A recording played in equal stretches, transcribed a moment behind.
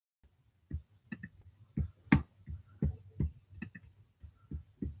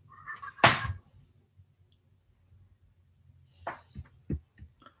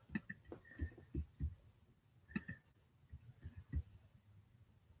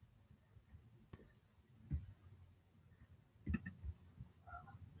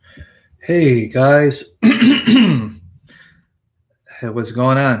Hey guys, hey, what's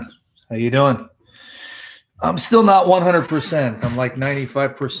going on? How you doing? I'm still not 100%. I'm like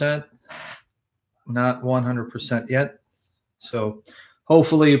 95%, not 100% yet. So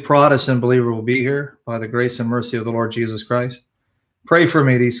hopefully a Protestant believer will be here by the grace and mercy of the Lord Jesus Christ. Pray for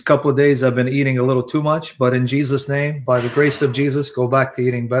me. These couple of days I've been eating a little too much, but in Jesus' name, by the grace of Jesus, go back to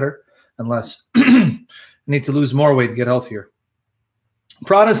eating better unless you need to lose more weight, get healthier.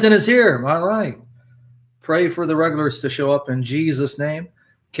 Protestant is here. All right. Pray for the regulars to show up in Jesus' name.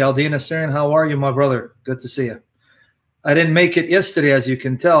 Chaldean Assyrian, how are you, my brother? Good to see you. I didn't make it yesterday, as you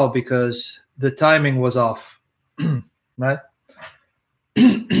can tell, because the timing was off, right?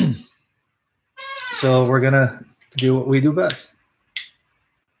 So we're going to do what we do best.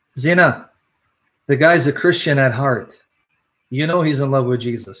 Zina, the guy's a Christian at heart. You know he's in love with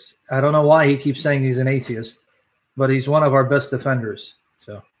Jesus. I don't know why he keeps saying he's an atheist, but he's one of our best defenders.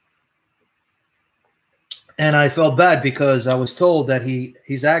 So. And I felt bad because I was told that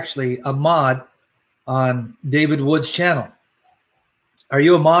he's actually a mod on David Wood's channel. Are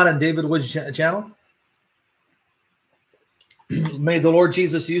you a mod on David Wood's channel? May the Lord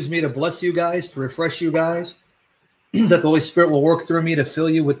Jesus use me to bless you guys, to refresh you guys, that the Holy Spirit will work through me to fill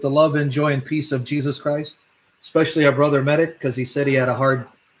you with the love and joy and peace of Jesus Christ, especially our brother Medic, because he said he had a hard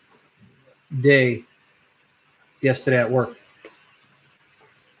day yesterday at work.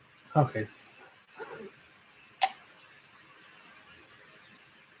 Okay.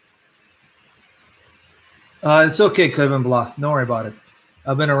 It's okay, Kevin Blah. Don't worry about it.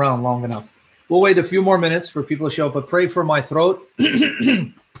 I've been around long enough. We'll wait a few more minutes for people to show up, but pray for my throat.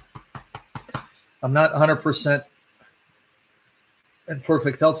 I'm not 100% in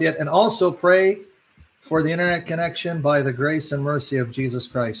perfect health yet. And also pray for the internet connection by the grace and mercy of Jesus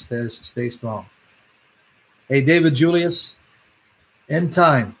Christ. Stay strong. Hey, David Julius, in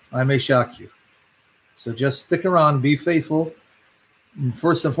time, I may shock you. So just stick around, be faithful,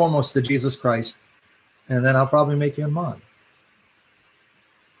 first and foremost to Jesus Christ. And then I'll probably make you a mod.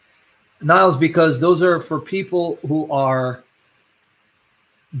 Niles, because those are for people who are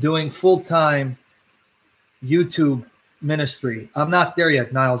doing full-time YouTube ministry. I'm not there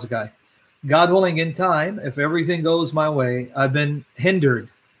yet, Niles guy. God willing, in time, if everything goes my way, I've been hindered.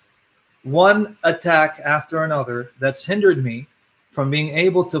 One attack after another that's hindered me from being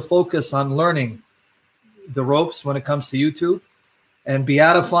able to focus on learning the ropes when it comes to YouTube and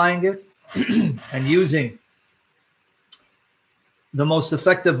beatifying it. And using the most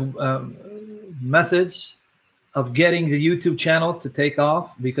effective methods of getting the YouTube channel to take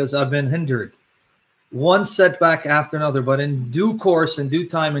off, because I've been hindered. One setback after another, but in due course, in due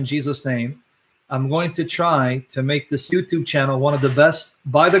time, in Jesus' name, I'm going to try to make this YouTube channel one of the best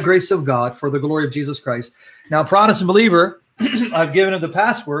by the grace of God for the glory of Jesus Christ. Now, Protestant believer, I've given him the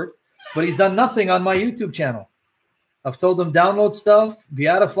password, but he's done nothing on my YouTube channel. I've told him download stuff,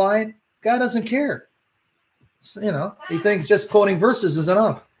 beatify it. God doesn't care. So, you know, he thinks just quoting verses is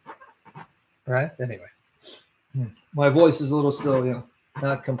enough. Right? Anyway. My voice is a little still, you know,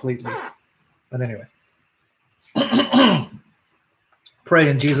 not completely. But anyway. Pray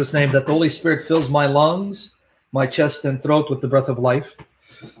in Jesus' name that the Holy Spirit fills my lungs, my chest and throat with the breath of life.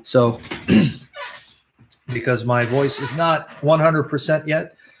 So, because my voice is not 100%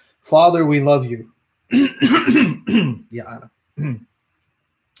 yet. Father, we love you. Yeah, Anna.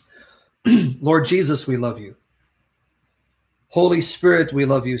 Lord Jesus, we love you. Holy Spirit, we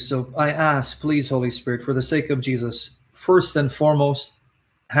love you. So I ask, please, Holy Spirit, for the sake of Jesus, first and foremost,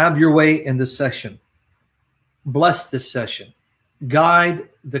 have your way in this session. Bless this session. Guide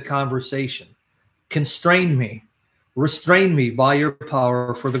the conversation. Constrain me. Restrain me by your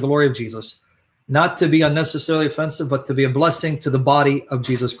power for the glory of Jesus. Not to be unnecessarily offensive, but to be a blessing to the body of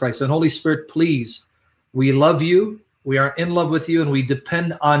Jesus Christ. And Holy Spirit, please, we love you. We are in love with you, and we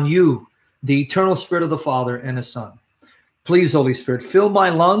depend on you, the eternal Spirit of the Father and His Son. Please, Holy Spirit, fill my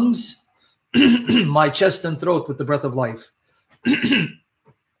lungs, my chest and throat with the breath of life.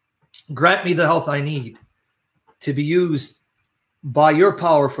 Grant me the health I need to be used by your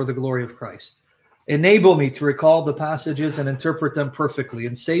power for the glory of Christ. Enable me to recall the passages and interpret them perfectly,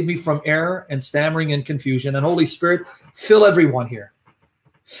 and save me from error and stammering and confusion. And Holy Spirit, fill everyone here.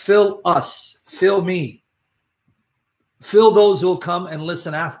 Fill us. Fill me. Fill those who will come and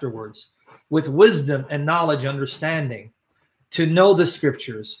listen afterwards with wisdom and knowledge, understanding, to know the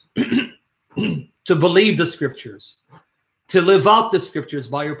scriptures, to believe the scriptures, to live out the scriptures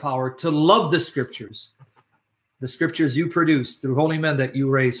by your power, to love the scriptures you produce through holy men that you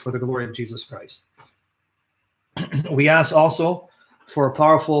raise for the glory of Jesus Christ. We ask also for a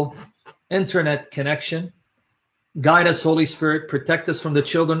powerful internet connection Guide us, Holy Spirit. Protect us from the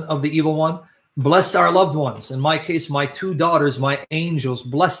children of the evil one. Bless our loved ones. In my case, my 2 daughters, my angels.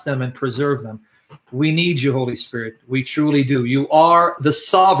 Bless them and preserve them. We need you, Holy Spirit. We truly do. You are the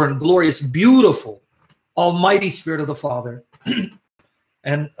sovereign, glorious, beautiful, almighty Spirit of the Father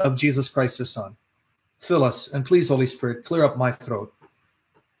and of Jesus Christ, the Son. Fill us. And please, Holy Spirit, clear up my throat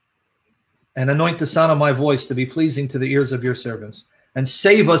and anoint the sound of my voice to be pleasing to the ears of your servants. And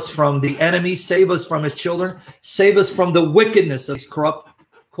save us from the enemy. Save us from his children. Save us from the wickedness of these corrupt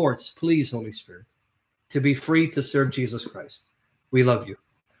courts. Please, Holy Spirit, to be free to serve Jesus Christ. We love you.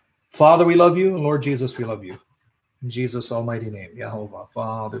 Father, we love you. And Lord Jesus, we love you. In Jesus' almighty name, Jehovah,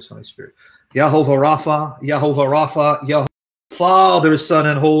 Father, Son, and Spirit. Jehovah Rapha, Jehovah Rapha, Jehovah, Father, Son,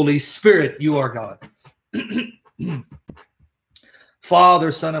 and Holy Spirit, you are God.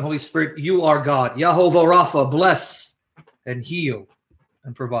 Father, Son, and Holy Spirit, you are God. Jehovah Rapha, bless and heal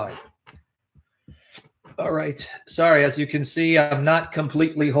and provide. All right. Sorry, as you can see, I'm not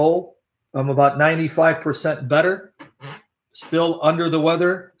completely whole. I'm about 95% better. Still under the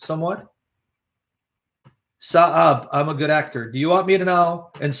weather somewhat. Sa'ab, I'm a good actor. Do you want me to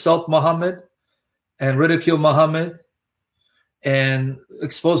now insult Muhammad and ridicule Muhammad and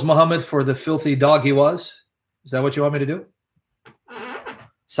expose Muhammad for the filthy dog he was? Is that what you want me to do?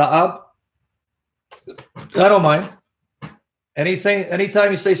 Sa'ab? I don't mind.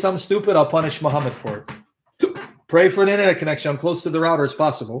 Anytime you say something stupid, I'll punish Muhammad for it. Pray for an internet connection. I'm close to the router as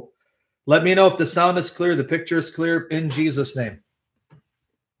possible. Let me know if the sound is clear, the picture is clear, in Jesus' name.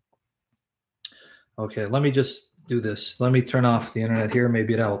 Okay, let me just do this. Let me turn off the internet here.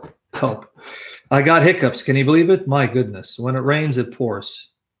 Maybe it'll help. I got hiccups. Can you believe it? My goodness. When it rains, it pours.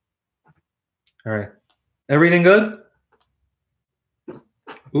 All right. Everything good?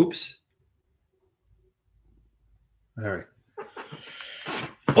 Oops. All right.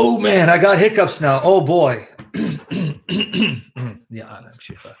 Oh, man, I got hiccups now. Oh, boy.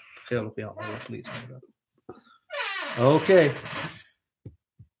 Okay.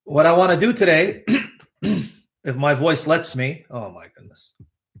 What I want to do today, if my voice lets me, oh my goodness.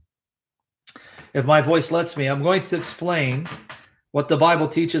 If my voice lets me, I'm going to explain what the Bible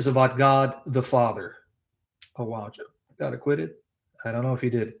teaches about God the Father. Oh, wow. Got acquitted? I don't know if he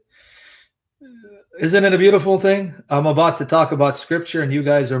did. Isn't it a beautiful thing? I'm about to talk about Scripture, and you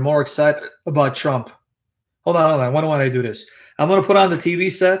guys are more excited about Trump. Hold on. Why don't I do this? I'm going to put on the TV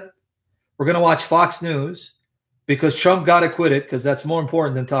set. We're going to watch Fox News because Trump got acquitted, because that's more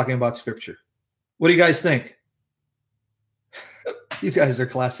important than talking about Scripture. What do you guys think? You guys are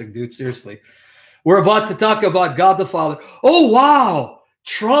classic, dude. Seriously. We're about to talk about God the Father. Oh, wow.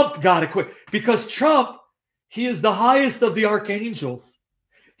 Trump got acquitted. Because Trump, he is the highest of the archangels.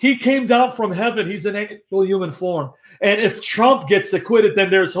 He came down from heaven. He's an angel human form. And if Trump gets acquitted,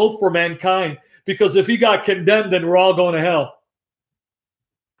 then there's hope for mankind. Because if he got condemned, then we're all going to hell.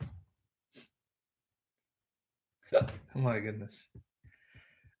 Oh my goodness.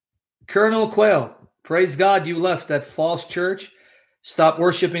 Colonel Quayle, praise God you left that false church. Stop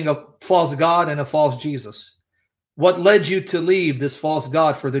worshiping a false God and a false Jesus. What led you to leave this false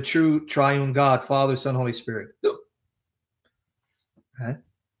God for the true triune God, Father, Son, Holy Spirit? Okay.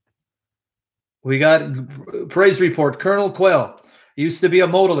 We got praise report. Colonel Quayle used to be a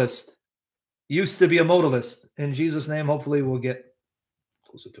modalist. Used to be a modalist. In Jesus' name, hopefully we'll get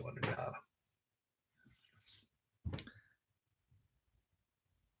close to 200.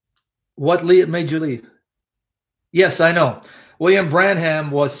 What made you leave? Yes, I know. William Branham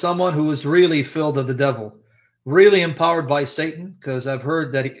was someone who was really filled of the devil, really empowered by Satan, because I've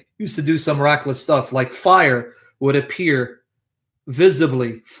heard that he used to do some miraculous stuff, like fire would appear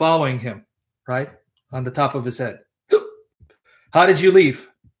visibly following him, right, on the top of his head. How did you leave?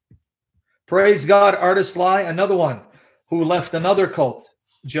 Praise God, Artist Lie, another one who left another cult,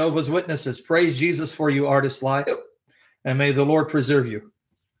 Jehovah's Witnesses. Praise Jesus for you, Artist Lie, and may the Lord preserve you.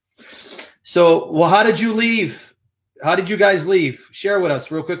 So, well, how did you leave? How did you guys leave? Share with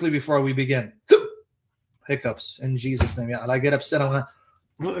us real quickly before we begin. Hiccups in Jesus' name. Yeah, I get upset.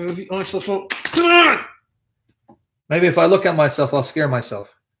 Maybe if I look at myself, I'll scare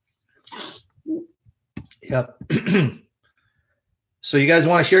myself. Yeah. So you guys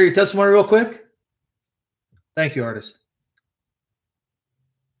want to share your testimony real quick? Thank you, artist.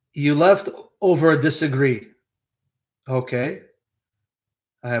 You left over a disagree. Okay.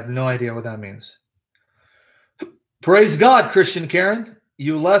 I have no idea what that means. Praise God, Christian Karen.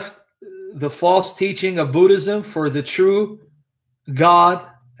 You left the false teaching of Buddhism for the true God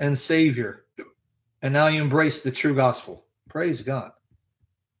and Savior. And now you embrace the true gospel. Praise God.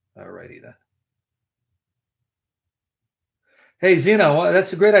 All righty then. Hey, Zena, well,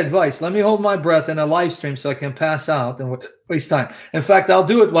 that's a great advice. Let me hold my breath in a live stream so I can pass out and waste time. In fact, I'll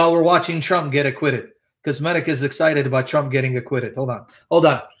do it while we're watching Trump get acquitted. Cosmetic is excited about Trump getting acquitted. Hold on. Hold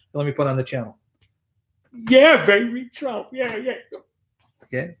on. Let me put on the channel. Yeah, baby, Trump. Yeah, yeah.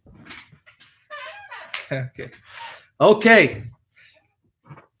 Okay. Okay. Okay.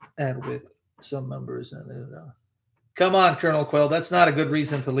 And with some members. Come on, Colonel Quayle. That's not a good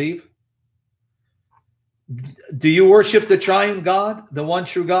reason to leave. Do you worship the triune God, the one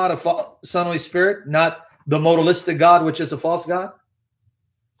true God, Son, Holy Spirit, not the modalistic God, which is a false God?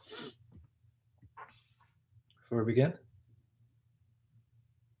 Before we begin,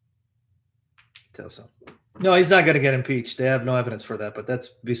 tell some. No, he's not going to get impeached. They have no evidence for that, but that's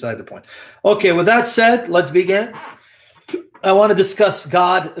beside the point. Okay, with that said, let's begin. I want to discuss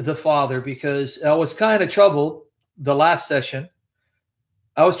God the Father because I was kind of troubled the last session.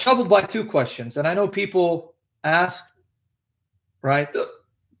 I was troubled by two questions, and I know people ask, right,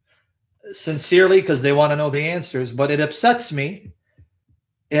 sincerely because they want to know the answers, but it upsets me,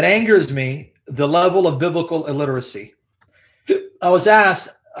 it angers me, the level of biblical illiteracy. I was asked,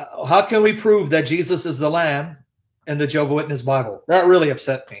 how can we prove that Jesus is the Lamb in the Jehovah Witness Bible? That really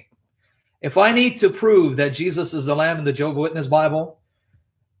upset me. If I need to prove that Jesus is the Lamb in the Jehovah Witness Bible,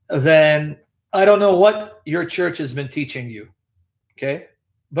 then I don't know what your church has been teaching you, okay?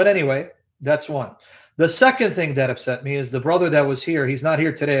 But anyway, that's one. The second thing that upset me is the brother that was here. He's not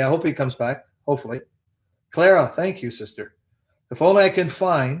here today. I hope he comes back, hopefully. Clara, thank you, sister. If only I can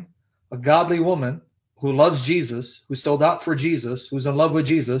find a godly woman who loves Jesus, who's sold out for Jesus, who's in love with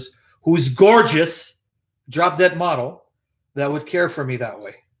Jesus, who's gorgeous, drop dead model, that would care for me that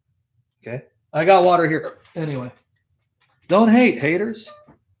way. Okay? I got water here. Anyway. Don't hate, haters.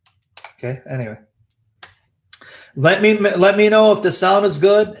 Okay, anyway. Let me know if the sound is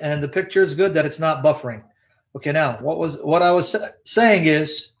good and the picture is good, that it's not buffering. Okay, now, what I was saying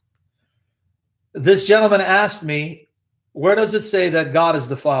is, this gentleman asked me, where does it say that God is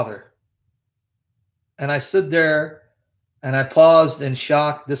the Father? And I stood there and I paused in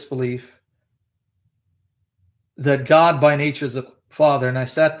shock, disbelief, that God by nature is a Father. And I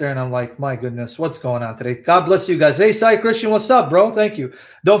sat there and I'm like, my goodness, what's going on today? God bless you guys. Hey, Sai Christian, what's up, bro? Thank you.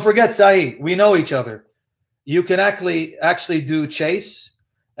 Don't forget, Sai, we know each other. You can actually do Chase,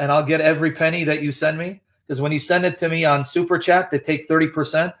 and I'll get every penny that you send me. Because when you send it to me on Super Chat, they take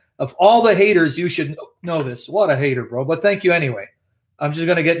 30%. Of all the haters, you should know this. What a hater, bro. But thank you anyway. I'm just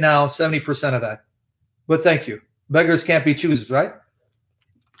going to get now 70% of that. But thank you. Beggars can't be choosers, right?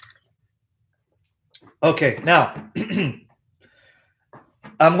 Okay, now,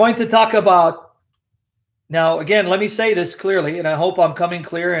 I'm going to talk about, now, again, let me say this clearly, and I hope I'm coming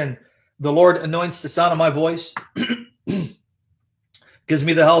clear and the Lord anoints the sound of my voice, gives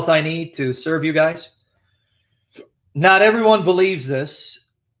me the health I need to serve you guys. Not everyone believes this.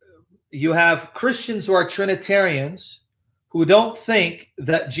 You have Christians who are Trinitarians who don't think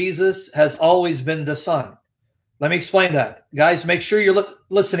that Jesus has always been the Son. Let me explain that. Guys, make sure you're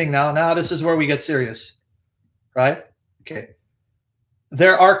listening now. Now this is where we get serious, right? Okay.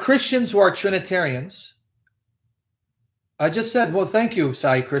 There are Christians who are Trinitarians. I just said, well, thank you,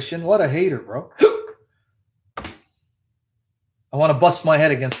 Sai Christian. What a hater, bro. I want to bust my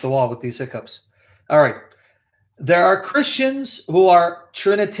head against the wall with these hiccups. All right. There are Christians who are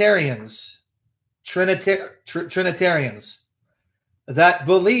Trinitarians. Trinitarians that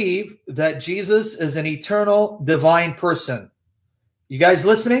believe that Jesus is an eternal divine person. You guys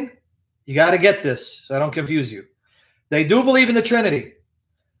listening? You got to get this so I don't confuse you. They do believe in the Trinity.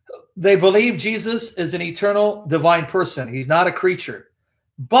 They believe Jesus is an eternal divine person. He's not a creature.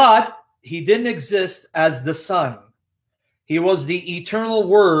 But he didn't exist as the Son. He was the eternal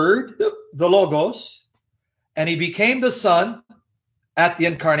Word, the Logos, and he became the Son at the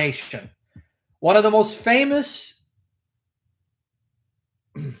Incarnation. One of the most famous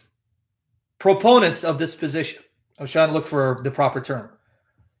proponents of this position, I was trying to look for the proper term.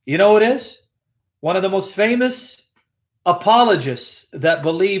 You know what it is? One of the most famous apologists that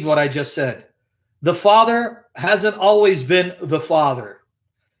believe what I just said. The Father hasn't always been the Father.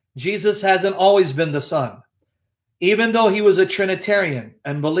 Jesus hasn't always been the Son. Even though he was a Trinitarian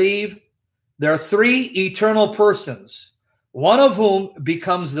and believed there are three eternal persons, one of whom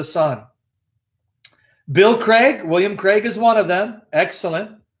becomes the Son. William Craig is one of them.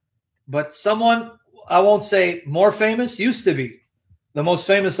 Excellent. But someone, I won't say more famous, used to be the most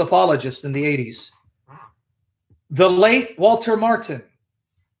famous apologist in the 80s. The late Walter Martin.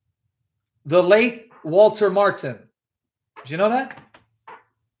 The late Walter Martin. Did you know that?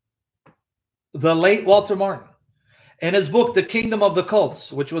 The late Walter Martin. In his book, The Kingdom of the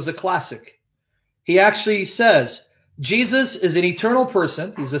Cults, which was a classic, he actually says, Jesus is an eternal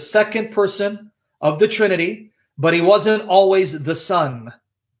person. He's the second person of the Trinity, but he wasn't always the Son.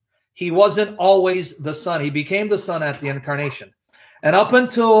 He wasn't always the Son. He became the Son at the incarnation. And up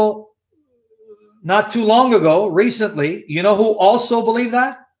until not too long ago, recently, you know who also believed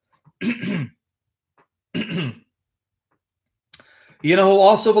that? You know who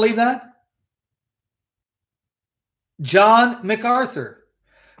also believed that? John MacArthur.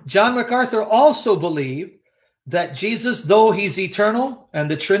 John MacArthur also believed that Jesus, though he's eternal and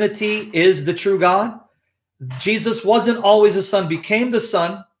the Trinity is the true God, Jesus wasn't always the Son, became the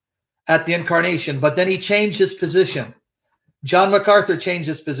Son at the incarnation, but then he changed his position. John MacArthur changed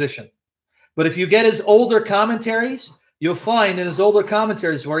his position. But if you get his older commentaries, you'll find in his older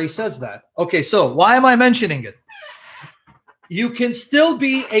commentaries where he says that. Okay, so why am I mentioning it? You can still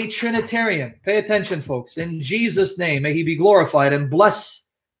be a Trinitarian. Pay attention, folks. In Jesus' name, may he be glorified and bless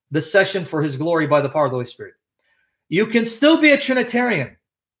the session for his glory by the power of the Holy Spirit. You can still be a Trinitarian.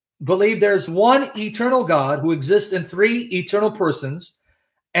 Believe there's one eternal God who exists in three eternal persons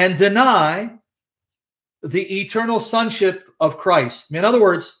and deny the eternal sonship of Christ. In other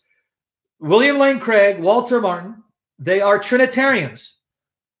words, William Lane Craig, Walter Martin, they are Trinitarians.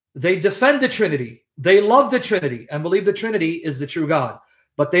 They defend the Trinity. They love the Trinity and believe the Trinity is the true God.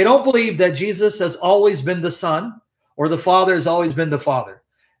 But they don't believe that Jesus has always been the Son or the Father has always been the Father.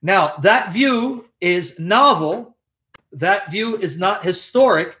 Now, that view is novel. That view is not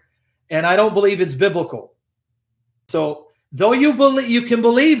historic, and I don't believe it's biblical. So, though you can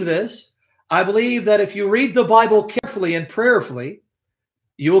believe this, I believe that if you read the Bible carefully and prayerfully,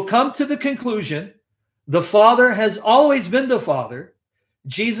 you will come to the conclusion the Father has always been the Father,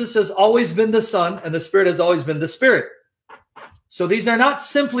 Jesus has always been the Son, and the Spirit has always been the Spirit. So these are not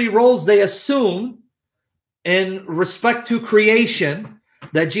simply roles they assume in respect to creation,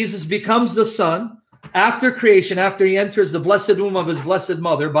 that Jesus becomes the Son after creation, after he enters the blessed womb of his blessed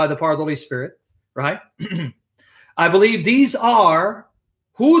mother by the power of the Holy Spirit, right? I believe these are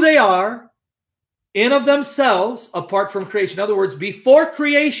who they are in of themselves apart from creation. In other words, before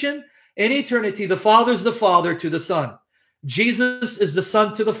creation, in eternity, the Father is the Father to the Son. Jesus is the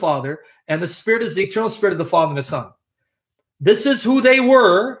Son to the Father, and the Spirit is the eternal Spirit of the Father and the Son. This is who they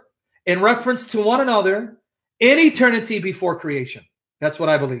were in reference to one another in eternity before creation. That's what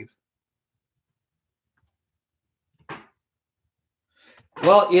I believe.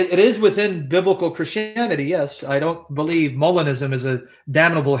 Well, it is within biblical Christianity, yes. I don't believe Molinism is a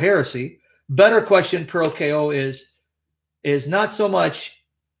damnable heresy. Better question, per KO, is not so much,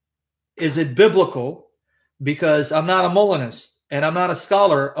 is it biblical? Because I'm not a Molinist, and I'm not a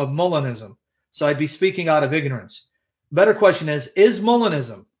scholar of Molinism. So I'd be speaking out of ignorance. Better question is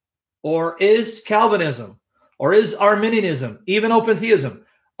Molinism, or is Calvinism, or is Arminianism, even open theism,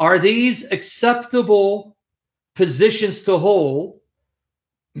 are these acceptable positions to hold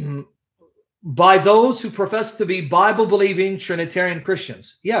by those who profess to be Bible-believing Trinitarian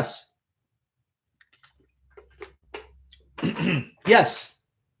Christians? Yes. Yes.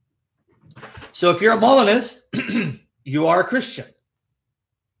 So if you're a Molinist, you are a Christian,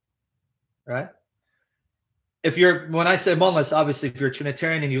 right? If you're, when I say Molinist, obviously if you're a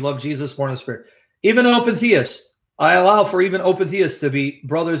Trinitarian and you love Jesus, born of the Spirit, even an open theist, I allow for even open theists to be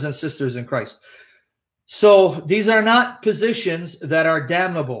brothers and sisters in Christ. So these are not positions that are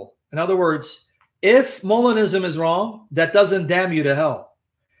damnable. In other words, if Molinism is wrong, that doesn't damn you to hell.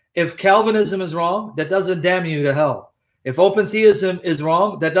 If Calvinism is wrong, that doesn't damn you to hell. If open theism is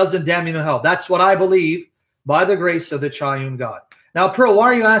wrong, that doesn't damn you to hell. That's what I believe by the grace of the triune God. Now, Pearl, why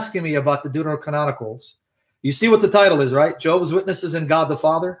are you asking me about the Deuterocanonicals? You see what the title is, right? Jehovah's Witnesses and God the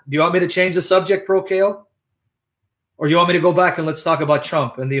Father. Do you want me to change the subject, Pearl KO? Or do you want me to go back and let's talk about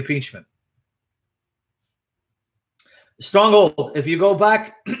Trump and the impeachment? Stronghold, if you go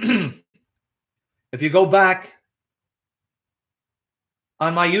back, on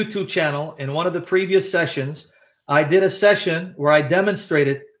my YouTube channel, in one of the previous sessions, I did a session where I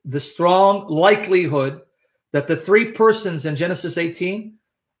demonstrated the strong likelihood that the three persons in Genesis 18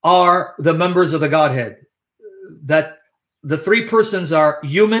 are the members of the Godhead. That the three persons are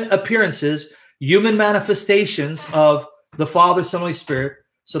human appearances, human manifestations of the Father, Son, Holy Spirit.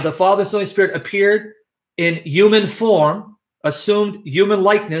 So the Father, Son, Holy Spirit appeared in human form, assumed human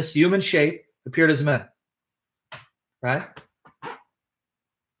likeness, human shape, appeared as men. Right?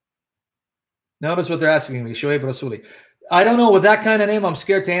 Notice what they're asking me, Shoaib Rasuli. I don't know, with that kind of name, I'm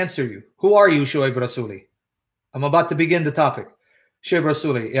scared to answer you. Who are you, Shoaib Rasuli? I'm about to begin the topic. Shoaib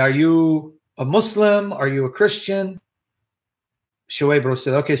Rasuli, are you a Muslim? Are you a Christian? Shoaib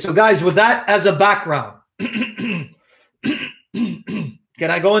Rasuli. Okay, so guys, with that as a background, can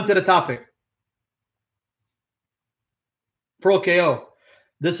I go into the topic? Pearl KO.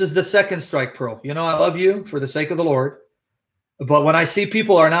 This is the second strike, Pearl. You know, I love you for the sake of the Lord. But when I see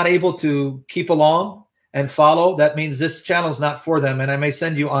people are not able to keep along and follow, that means this channel is not for them, and I may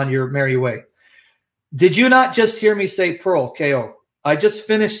send you on your merry way. Did you not just hear me say Pearl KO? I just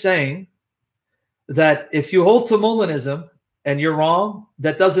finished saying that if you hold to Molinism and you're wrong,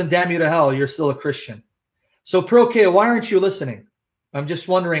 that doesn't damn you to hell. You're still a Christian. So Pearl KO, why aren't you listening? I'm just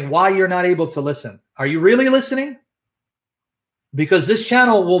wondering why you're not able to listen. Are you really listening? Because this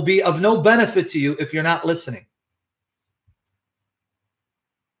channel will be of no benefit to you if you're not listening.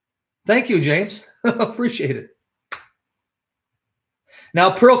 Thank you, James. Appreciate it.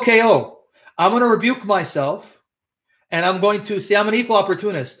 Now, Pearl KO, I'm going to rebuke myself, and I'm going to see I'm an equal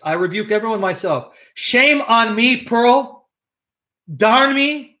opportunist. I rebuke everyone myself. Shame on me, Pearl. Darn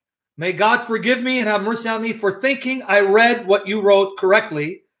me. May God forgive me and have mercy on me for thinking I read what you wrote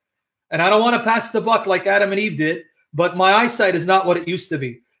correctly. And I don't want to pass the buck like Adam and Eve did, but my eyesight is not what it used to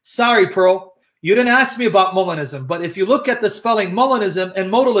be. Sorry, Pearl. You didn't ask me about Molinism, but if you look at the spelling Molinism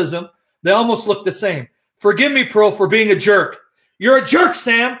and modalism, they almost look the same. Forgive me, Pearl, for being a jerk. You're a jerk,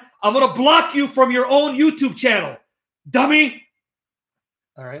 Sam. I'm going to block you from your own YouTube channel. Dummy.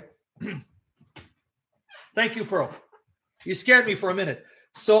 All right. Thank you, Pearl. You scared me for a minute.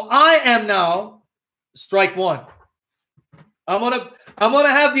 So I am now strike one. I'm gonna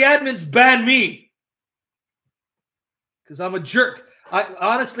have the admins ban me because I'm a jerk.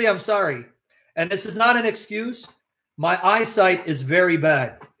 Honestly, I'm sorry. And this is not an excuse. My eyesight is very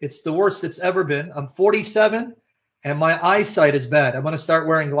bad. It's the worst it's ever been. I'm 47 and my eyesight is bad. I'm going to start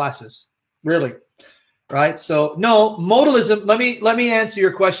wearing glasses. Really. Right? So no, modalism. Let me answer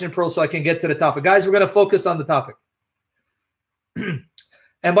your question, Pearl, so I can get to the topic. Guys, we're going to focus on the topic.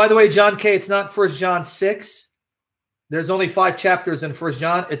 And by the way, John K., it's not 1 John 6. There's only 5 chapters in 1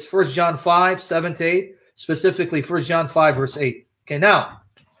 John. It's 1 John 5, 7 to 8. Specifically, 1 John 5, verse 8. Okay, now,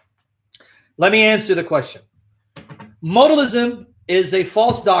 let me answer the question. Modalism is a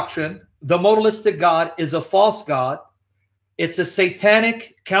false doctrine. The modalistic God is a false God. It's a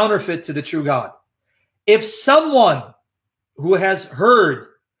satanic counterfeit to the true God. If someone who has heard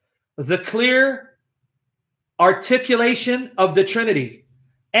the clear articulation of the Trinity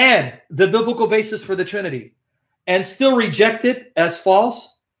and the biblical basis for the Trinity and still reject it as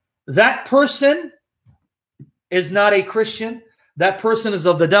false, that person is not a Christian. That person is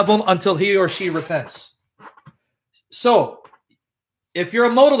of the devil until he or she repents. So, if you're a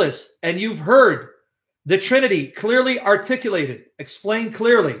modalist and you've heard the Trinity clearly articulated, explained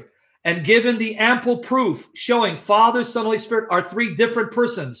clearly, and given the ample proof showing Father, Son, Holy Spirit are 3 different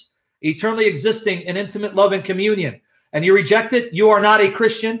persons eternally existing in intimate love and communion, and you reject it, you are not a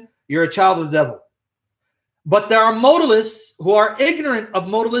Christian, you're a child of the devil. But there are modalists who are ignorant of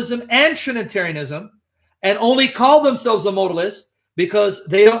modalism and Trinitarianism and only call themselves a modalist because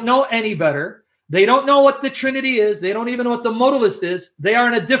they don't know any better. They don't know what the Trinity is. They don't even know what the modalist is. They are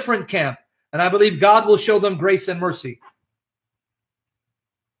in a different camp. And I believe God will show them grace and mercy.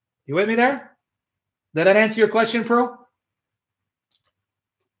 You with me there? Did that answer your question, Pearl?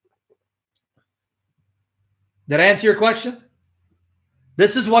 Did I answer your question?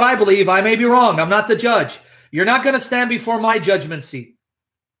 This is what I believe. I may be wrong. I'm not the judge. You're not going to stand before my judgment seat.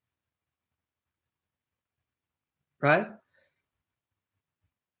 Right?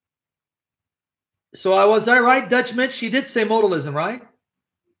 So was I right, Dutch Mitch? She did say modalism, right?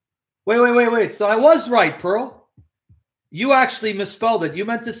 Wait. So I was right, Pearl. You actually misspelled it. You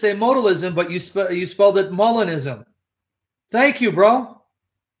meant to say modalism, but you spelled it Molinism. Thank you, bro.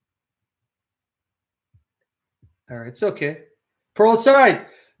 All right, it's okay. Pearl, it's all right.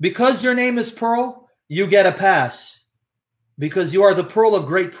 Because your name is Pearl, you get a pass. Because you are the pearl of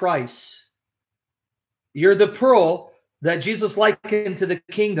great price. You're the pearl that Jesus likened to the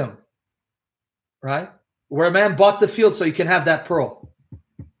kingdom. Right? Where a man bought the field so you can have that pearl.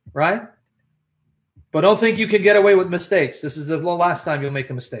 Right? But don't think you can get away with mistakes. This is the last time you'll make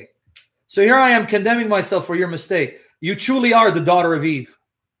a mistake. So here I am condemning myself for your mistake. You truly are the daughter of Eve.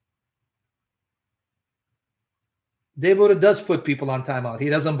 David does put people on timeout. He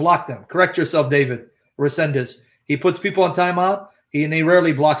doesn't block them. Correct yourself, David Resendez. He puts people on timeout, and he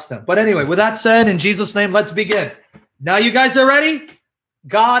rarely blocks them. But anyway, with that said, in Jesus' name, let's begin. Now you guys are ready?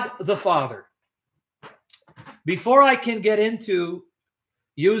 God the Father. Before I can get into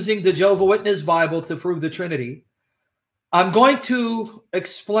using the Jehovah Witness Bible to prove the Trinity, I'm going to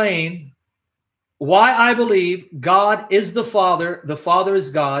explain why I believe God is the Father is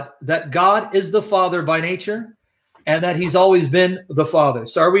God, that God is the Father by nature, and that he's always been the Father.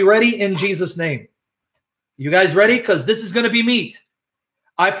 So are we ready in Jesus' name? You guys ready? Because this is going to be meat.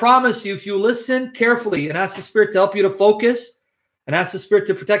 I promise you, if you listen carefully and ask the Spirit to help you to focus and ask the Spirit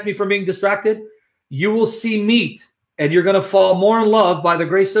to protect me from being distracted, you will see meat, and you're going to fall more in love by the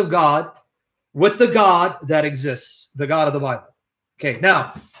grace of God with the God that exists, the God of the Bible. Okay,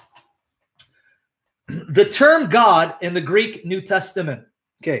 now, the term God in the Greek New Testament.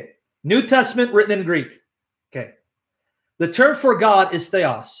 Okay, New Testament written in Greek. Okay, the term for God is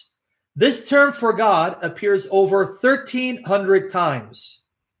theos. This term for God appears over 1,300 times.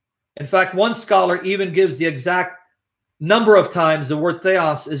 In fact, one scholar even gives the exact number of times the word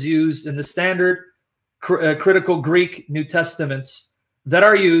theos is used in the standard critical Greek New Testaments that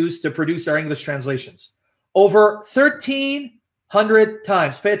are used to produce our English translations. Over 1,300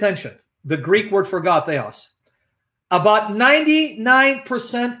 times. Pay attention. The Greek word for God, theos. About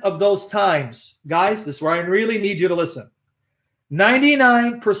 99% of those times, guys, this is where I really need you to listen.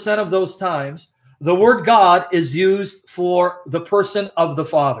 99% of those times, the word God is used for the person of the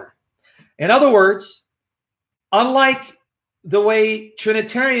Father. In other words, unlike the way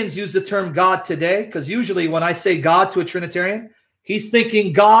Trinitarians use the term God today, because usually when I say God to a Trinitarian, he's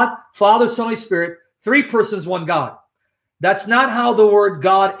thinking God, Father, Son, Holy Spirit, three persons, one God. That's not how the word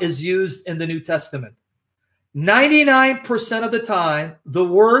God is used in the New Testament. 99% of the time, the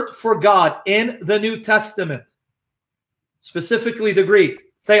word for God in the New Testament, specifically the Greek,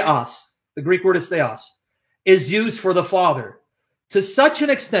 theos, the Greek word is theos, is used for the Father. To such an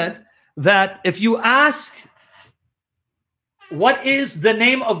extent that if you ask, what is the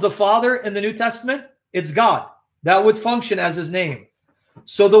name of the Father in the New Testament? It's God. That would function as his name.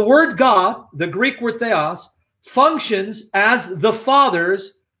 So the word God, the Greek word theos, functions as the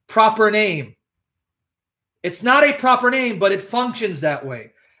Father's proper name. It's not a proper name, but it functions that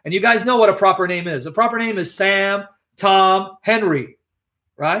way. And you guys know what a proper name is. A proper name is Sam, Tom, Henry,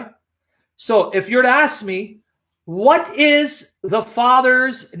 right? So if you're to ask me, what is the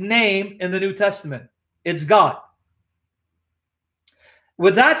Father's name in the New Testament? It's God.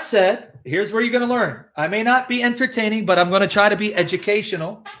 With that said, here's where you're going to learn. I may not be entertaining, but I'm going to try to be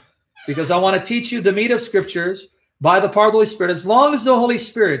educational because I want to teach you the meat of Scriptures by the power of the Holy Spirit. As long as the Holy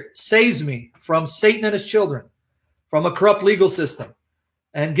Spirit saves me from Satan and his children, from a corrupt legal system,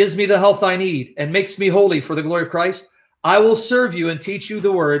 and gives me the health I need and makes me holy for the glory of Christ, I will serve you and teach you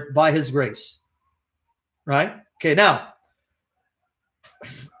the word by his grace. Right? Okay, now,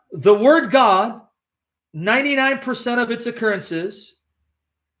 the word God, 99% of its occurrences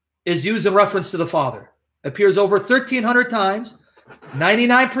is used in reference to the Father. Appears over 1,300 times.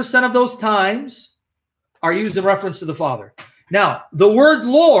 99% of those times are used in reference to the Father. Now, the word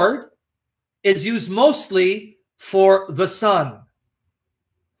Lord is used mostly for the Son.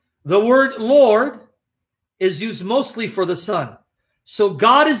 The word Lord is used mostly for the Son. So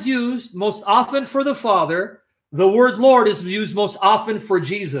God is used most often for the Father. The word Lord is used most often for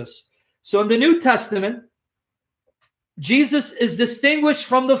Jesus. So in the New Testament, Jesus is distinguished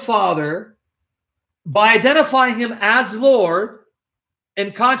from the Father by identifying him as Lord,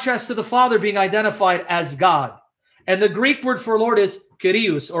 in contrast to the Father being identified as God. And the Greek word for Lord is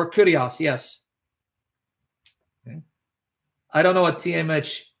Kyrios or Kyrios, yes. Okay. I don't know what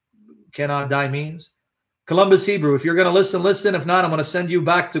TMH cannot die means. Columbus Hebrew, if you're going to listen, listen. If not, I'm going to send you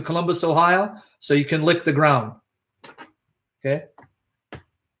back to Columbus, Ohio, so you can lick the ground. Okay?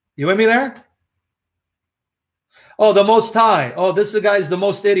 You with me there? Oh, the Most High. Oh, this guy's the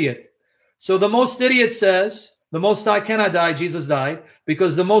most idiot. So the most idiot says, the Most High cannot die, Jesus died,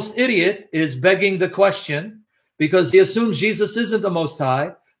 because the most idiot is begging the question, because he assumes Jesus isn't the Most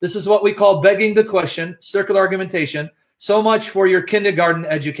High. This is what we call begging the question, circular argumentation. So much for your kindergarten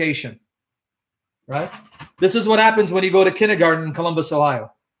education. Right? This is what happens when you go to kindergarten in Columbus,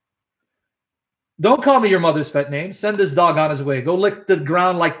 Ohio. Don't call me your mother's pet name. Send this dog on his way. Go lick the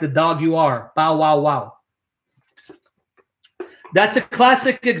ground like the dog you are. Bow, wow, wow. That's a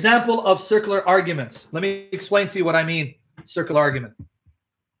classic example of circular arguments. Let me explain to you what I mean, circular argument.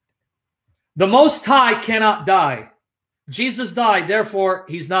 The Most High cannot die. Jesus died, therefore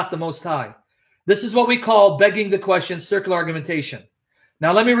he's not the Most High. This is what we call begging the question, circular argumentation.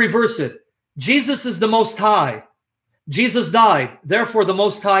 Now let me reverse it. Jesus is the Most High. Jesus died, therefore the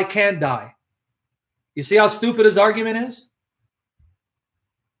Most High can die. You see how stupid his argument is?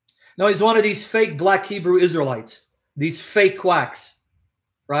 No, he's one of these fake black Hebrew Israelites. These fake quacks,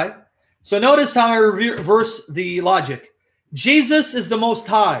 right? So notice how I reverse the logic. Jesus is the Most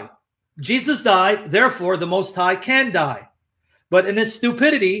High. Jesus died, therefore the Most High can die. But in his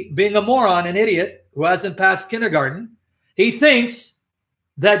stupidity, being a moron, an idiot who hasn't passed kindergarten, he thinks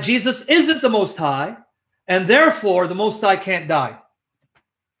that Jesus isn't the Most High, and therefore the Most High can't die.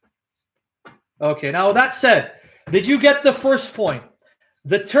 Okay, now with that said, did you get the first point?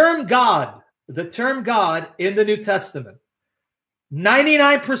 the term God in the New Testament,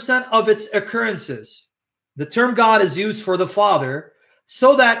 99% of its occurrences, the term God is used for the Father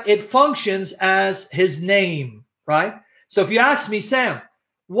so that it functions as his name, right? So if you ask me, Sam,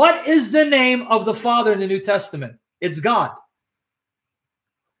 what is the name of the Father in the New Testament? It's God.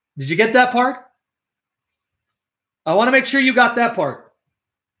 Did you get that part? I want to make sure you got that part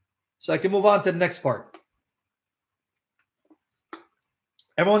so I can move on to the next part.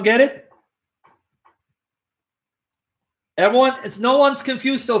 Everyone get it? Everyone, no one's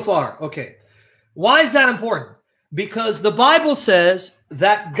confused so far. Okay. Why is that important? Because the Bible says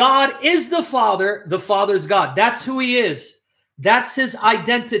that God is the Father is God. That's who he is. That's his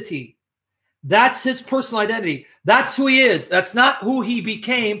identity. That's his personal identity. That's who he is. That's not who he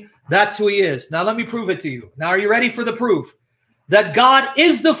became. That's who he is. Now let me prove it to you. Now are you ready for the proof? That God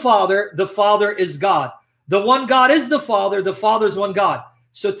is the Father is God. The one God is the Father is one God.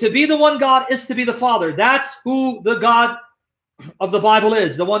 So to be the one God is to be the Father. That's who the God of the Bible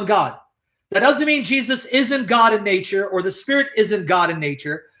is, the one God. That doesn't mean Jesus isn't God in nature or the Spirit isn't God in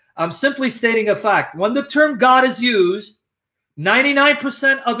nature. I'm simply stating a fact. When the term God is used,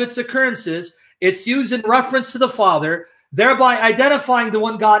 99% of its occurrences, it's used in reference to the Father, thereby identifying the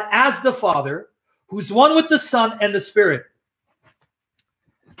one God as the Father, who's one with the Son and the Spirit.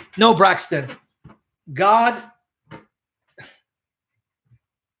 No, Braxton. God.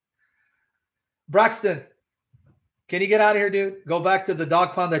 Braxton, can you get out of here, dude? Go back to the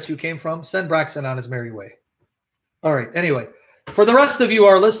dog pound that you came from. Send Braxton on his merry way. All right. Anyway, for the rest of you who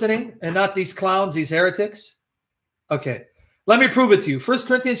are listening and not these clowns, these heretics. Okay. Let me prove it to you. 1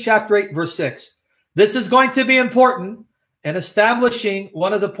 Corinthians chapter 8, verse 6. This is going to be important in establishing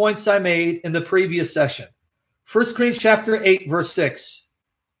one of the points I made in the previous session. 1 Corinthians chapter 8, verse 6.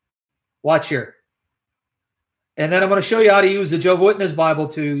 Watch here. And then I'm going to show you how to use the Jehovah Witness Bible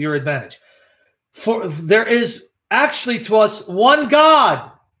to your advantage. For there is actually to us one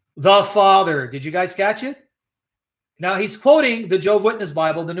God, the Father. Did you guys catch it? Now he's quoting the Jehovah Witness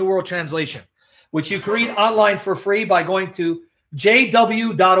Bible, the New World Translation, which you can read online for free by going to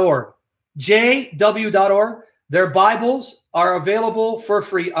jw.org. jw.org. Their Bibles are available for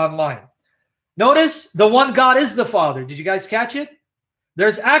free online. Notice the one God is the Father. Did you guys catch it?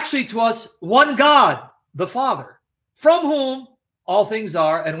 There's actually to us one God, the Father, from whom all things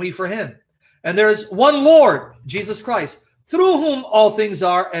are, and we for him. And there is one Lord, Jesus Christ, through whom all things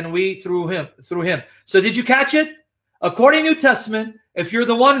are, and we through him. So did you catch it? According to New Testament, if you're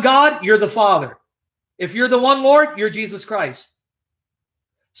the one God, you're the Father. If you're the one Lord, you're Jesus Christ.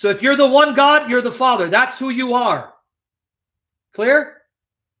 So if you're the one God, you're the Father. That's who you are. Clear?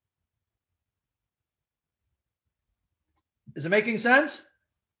 Is it making sense?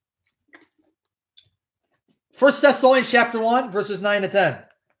 1 Thessalonians chapter 1, verses 9 to 10.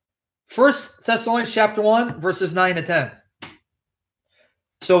 1 Thessalonians chapter 1, verses 9 to 10.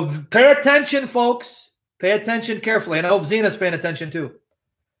 So pay attention, folks. Pay attention carefully. And I hope Zena's paying attention too.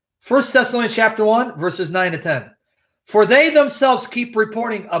 1 Thessalonians chapter 1, verses 9 to 10. For they themselves keep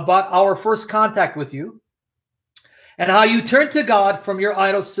reporting about our first contact with you and how you turned to God from your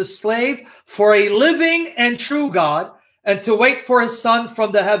idols to slave for a living and true God and to wait for his Son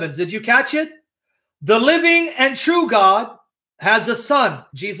from the heavens. Did you catch it? The living and true God has a Son,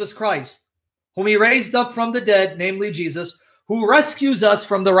 Jesus Christ, whom he raised up from the dead, namely Jesus, who rescues us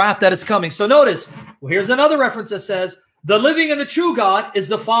from the wrath that is coming. So notice, well, here's another reference that says, the living and the true God is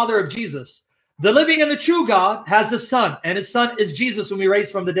the Father of Jesus. The living and the true God has a Son, and his Son is Jesus, whom he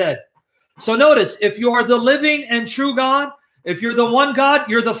raised from the dead. So notice, if you are the living and true God, if you're the one God,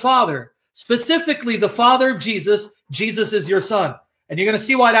 you're the Father. Specifically, the Father of Jesus, Jesus is your Son. And you're going to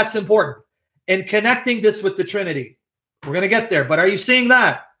see why that's important in connecting this with the Trinity. We're going to get there, but are you seeing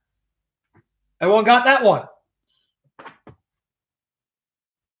that? Everyone got that one?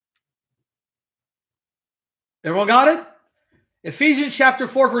 Everyone got it? Ephesians chapter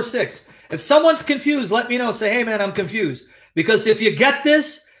 4, verse 6. If someone's confused, let me know. Say, hey, man, I'm confused. Because if you get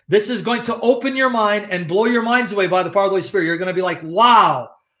this, this is going to open your mind and blow your minds away by the power of the Holy Spirit. You're going to be like, wow,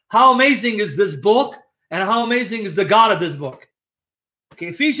 how amazing is this book and how amazing is the God of this book. Okay,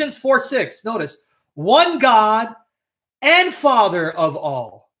 Ephesians 4, 6. Notice, one God and Father of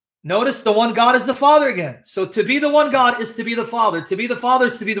all. Notice the one God is the Father again. So to be the one God is to be the Father. To be the Father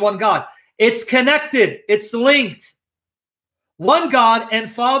is to be the one God. It's connected. It's linked. One God and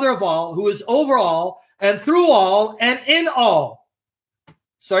Father of all, who is over all and through all and in all.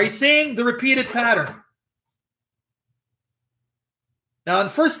 So are you seeing the repeated pattern? Now in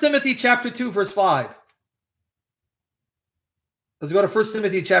 1 Timothy chapter 2, verse 5. Let's go to 1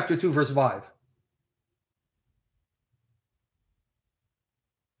 Timothy chapter 2, verse 5.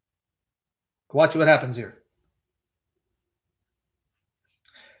 Watch what happens here.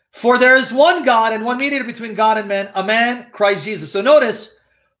 For there is one God and one mediator between God and men, a man, Christ Jesus. So notice,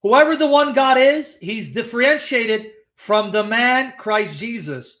 whoever the one God is, he's differentiated from the man, Christ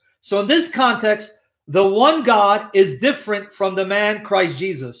Jesus. So in this context, the one God is different from the man, Christ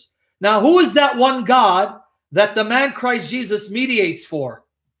Jesus. Now, who is that one God that the man, Christ Jesus, mediates for?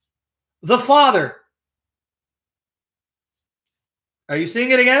 The Father. Are you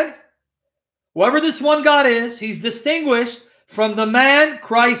seeing it again? Whoever this one God is, he's distinguished from the man,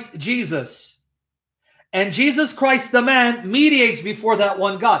 Christ Jesus. And Jesus Christ, the man, mediates before that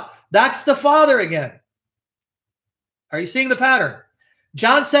one God. That's the Father again. Are you seeing the pattern?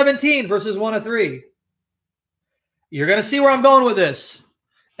 John 17, verses 1 to 3. You're going to see where I'm going with this.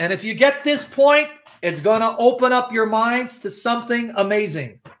 And if you get this point, it's going to open up your minds to something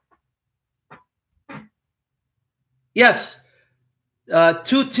amazing. Yes,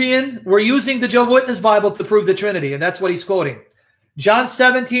 2:10, we're using the Jehovah Witness Bible to prove the Trinity, and that's what he's quoting. John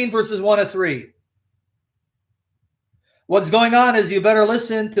 17, verses 1 to 3. What's going on is you better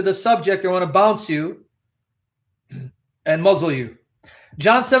listen to the subject. I want to bounce you and muzzle you.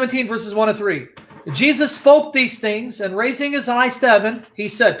 John 17, verses 1 to 3. Jesus spoke these things, and raising his eyes to heaven, he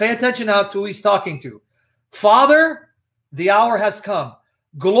said, pay attention now to who he's talking to. Father, the hour has come.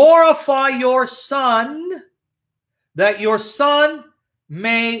 Glorify your Son, that your Son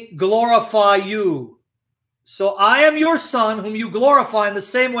may glorify you. So I am your Son, whom you glorify in the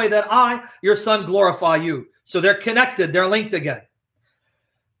same way that I, your Son, glorify you. So they're connected. They're linked again.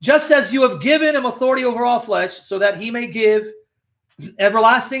 Just as you have given him authority over all flesh, so that he may give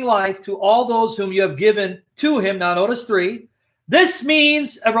everlasting life to all those whom you have given to him. Now notice 3. This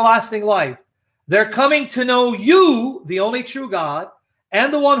means everlasting life. They're coming to know you, the only true God,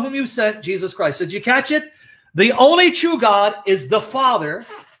 and the one whom you sent, Jesus Christ. So did you catch it? The only true God is the Father,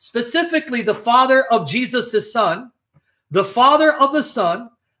 specifically the Father of Jesus, his Son, the Father of the Son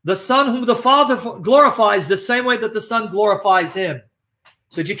whom the Father glorifies the same way that the Son glorifies him.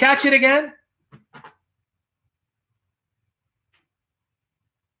 So did you catch it again?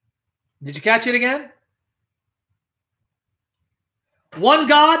 Did you catch it again? One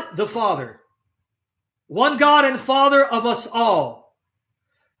God, the Father. One God and Father of us all.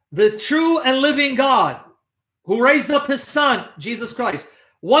 The true and living God who raised up his Son, Jesus Christ.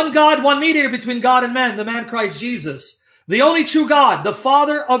 One God, one mediator between God and man, the man Christ Jesus. The only true God, the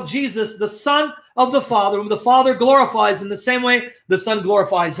Father of Jesus, the Son of the Father, whom the Father glorifies in the same way the Son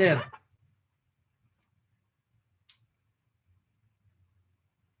glorifies him.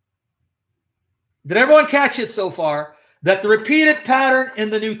 Did everyone catch it so far? That the repeated pattern in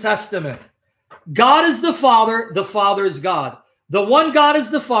the New Testament. God is the Father is God. The one God is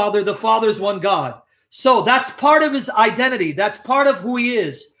the Father is one God. So that's part of his identity. That's part of who he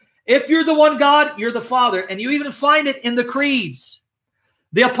is. If you're the one God, you're the Father. And you even find it in the creeds.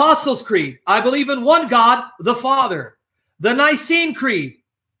 The Apostles' Creed, I believe in one God, the Father. The Nicene Creed,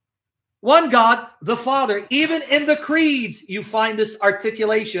 one God, the Father. Even in the creeds, you find this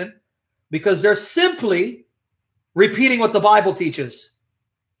articulation because they're simply repeating what the Bible teaches.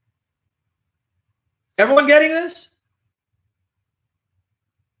 Everyone getting this?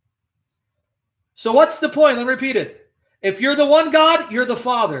 So what's the point? Let me repeat it. If you're the one God, you're the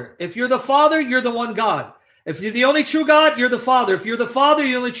Father. If you're the Father, you're the one God. If you're the only true God, you're the Father. If you're the Father,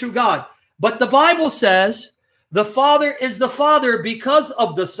 you're the only true God. But the Bible says the Father is the Father because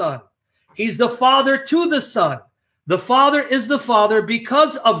of the Son. He's the Father to the Son. The Father is the Father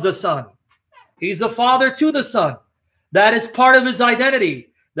because of the Son. He's the Father to the Son. That is part of his identity.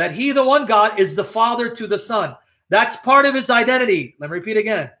 That he, the one God, is the Father to the Son. That's part of his identity. Let me repeat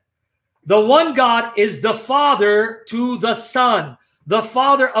again. The one God is the Father to the Son. The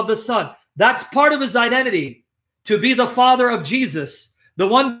Father of the Son. That's part of his identity. To be the Father of Jesus. The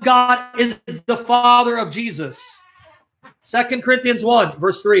one God is the Father of Jesus. 2 Corinthians 1,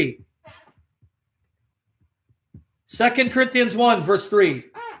 verse 3. 2 Corinthians 1, verse 3.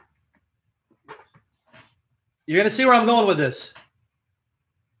 You're going to see where I'm going with this.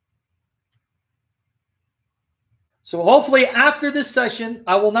 So hopefully after this session,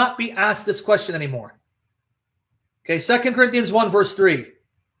 I will not be asked this question anymore. Okay, 2 Corinthians 1, verse 3.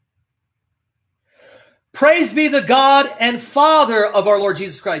 Praise be the God and Father of our Lord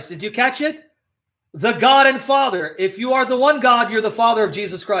Jesus Christ. Did you catch it? The God and Father. If you are the one God, you're the Father of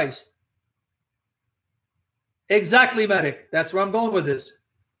Jesus Christ. Exactly, medic. That's where I'm going with this.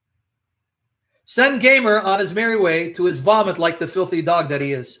 Send Gamer on his merry way to his vomit like the filthy dog that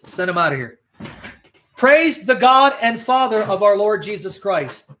he is. Send him out of here. Praise the God and Father of our Lord Jesus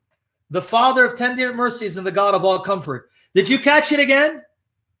Christ, the Father of tender mercies and the God of all comfort. Did you catch it again?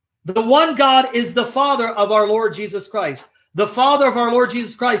 The one God is the Father of our Lord Jesus Christ. The Father of our Lord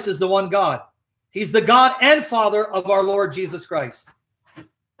Jesus Christ is the one God. He's the God and Father of our Lord Jesus Christ.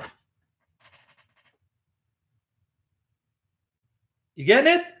 You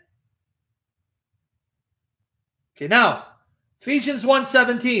getting it? Okay, now, Ephesians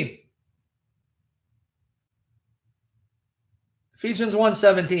 1:17. Ephesians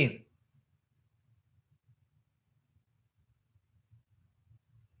 1:17.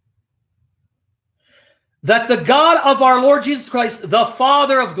 That the God of our Lord Jesus Christ, the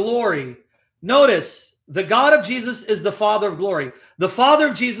Father of glory. Notice, the God of Jesus is the Father of glory. The Father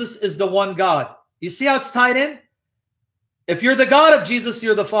of Jesus is the one God. You see how it's tied in? If you're the God of Jesus,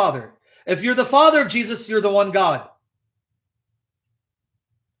 you're the Father. If you're the Father of Jesus, you're the one God.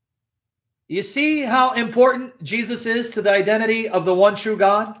 You see how important Jesus is to the identity of the one true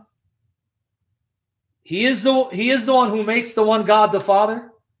God? He is the one who makes the one God the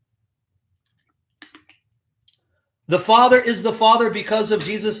Father. The Father is the Father because of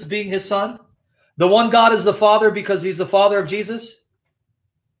Jesus being his Son. The one God is the Father because he's the Father of Jesus.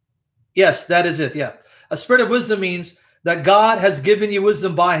 Yes, that is it. Yeah. A spirit of wisdom means that God has given you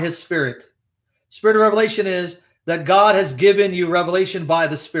wisdom by his Spirit. Spirit of revelation is that God has given you revelation by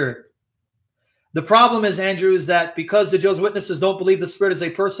the Spirit. The problem is, Andrew, is that because the Jehovah's Witnesses don't believe the Spirit is a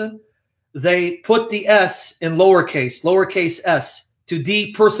person, they put the S in lowercase s, to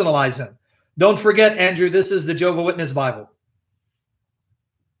depersonalize him. Don't forget, Andrew, this is the Jehovah's Witness Bible.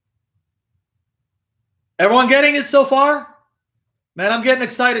 Everyone getting it so far? Man, I'm getting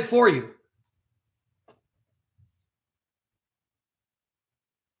excited for you.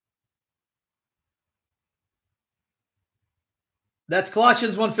 That's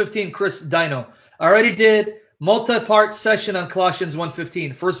Colossians 1:15, Chris Dino. I already did multi-part session on Colossians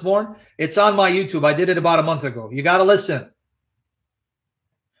 1:15. Firstborn, it's on my YouTube. I did it about a month ago. You got to listen.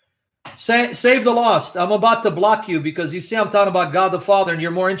 Save the lost. I'm about to block you because you see I'm talking about God the Father and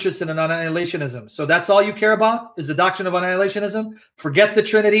you're more interested in annihilationism. So that's all you care about is the doctrine of annihilationism? Forget the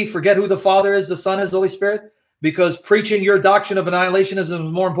Trinity. Forget who the Father is, the Son is, the Holy Spirit, because preaching your doctrine of annihilationism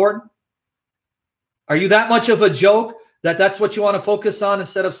is more important? Are you that much of a joke that that's what you want to focus on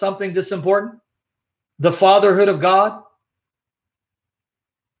instead of something this important? The fatherhood of God?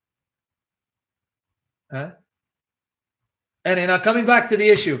 Huh? And now coming back to the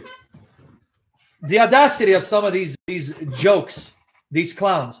issue, the audacity of some of these jokes, these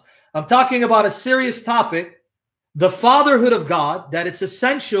clowns. I'm talking about a serious topic, the fatherhood of God, that it's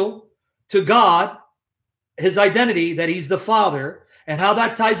essential to God, his identity, that he's the Father, and how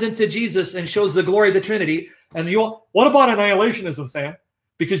that ties into Jesus and shows the glory of the Trinity. And what about annihilationism, Sam?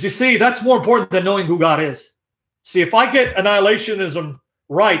 Because you see, that's more important than knowing who God is. See, if I get annihilationism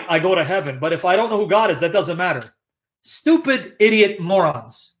right, I go to heaven. But if I don't know who God is, that doesn't matter. Stupid, idiot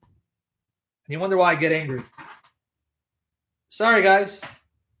morons. And you wonder why I get angry. Sorry, guys.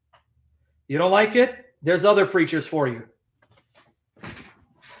 You don't like it? There's other preachers for you.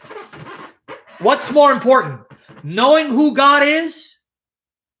 What's more important? Knowing who God is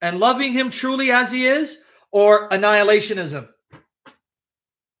and loving him truly as he is, or annihilationism?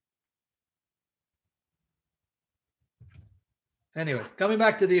 Anyway, coming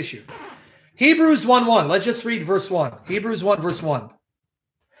back to the issue. Hebrews 1:1. Let's just read verse 1. Hebrews 1, verse 1.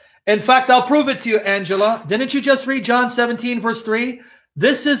 In fact, I'll prove it to you, Angela. Didn't you just read John 17, verse 3?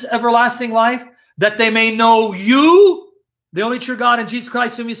 This is everlasting life, that they may know you, the only true God, and Jesus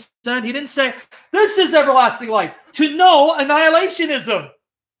Christ whom you sent. He didn't say, this is everlasting life, to know annihilationism.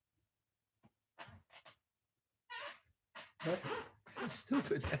 That's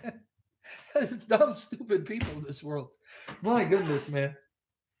stupid, man. That's dumb, stupid people in this world. My goodness, man.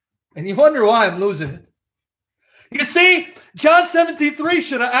 And you wonder why I'm losing it. You see, John 17:3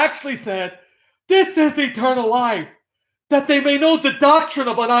 should have actually said, this is eternal life, that they may know the doctrine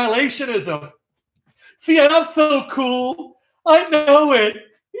of annihilationism. See, I'm so cool. I know it.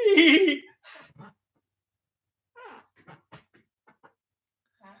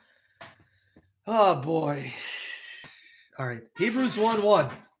 Oh, boy. All right. Hebrews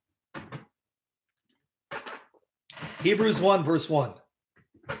 1:1. Hebrews 1, verse 1.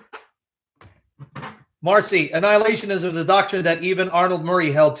 Marcy, annihilationism is a doctrine that even Arnold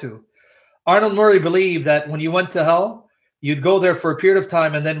Murray held to. Arnold Murray believed that when you went to hell, you'd go there for a period of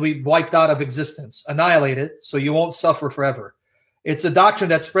time and then be wiped out of existence, annihilated, so you won't suffer forever. It's a doctrine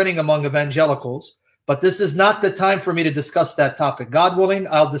that's spreading among evangelicals, but this is not the time for me to discuss that topic. God willing,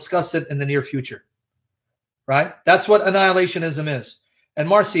 I'll discuss it in the near future. Right? That's what annihilationism is. And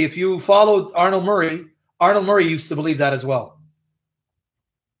Marcy, if you followed Arnold Murray used to believe that as well.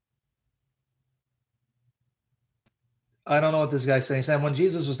 I don't know what this guy's saying. Sam, when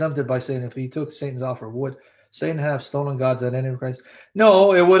Jesus was tempted by Satan, if he took Satan's offer, would Satan have stolen God's identity of Christ?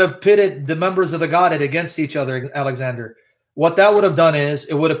 No, it would have pitted the members of the Godhead against each other, Alexander. What that would have done is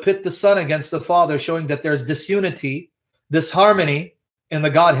it would have pit the Son against the Father, showing that there's disunity, disharmony in the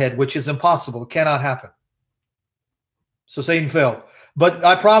Godhead, which is impossible. It cannot happen. So Satan failed. But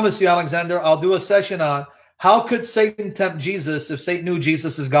I promise you, Alexander, I'll do a session on how could Satan tempt Jesus if Satan knew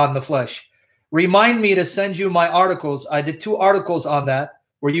Jesus is God in the flesh. Remind me to send you my articles. I did 2 articles on that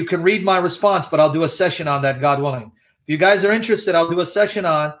where you can read my response, but I'll do a session on that, God willing. If you guys are interested, I'll do a session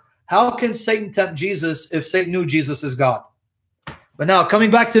on how can Satan tempt Jesus if Satan knew Jesus is God. But now,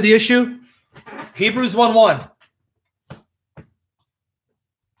 coming back to the issue, Hebrews 1:1.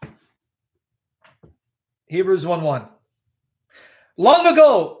 Hebrews 1:1. Long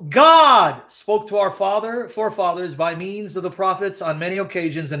ago, God spoke to our forefathers by means of the prophets on many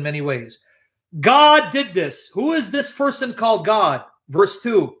occasions and many ways. God did this. Who is this person called God? Verse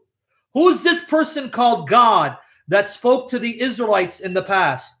 2. Who is this person called God that spoke to the Israelites in the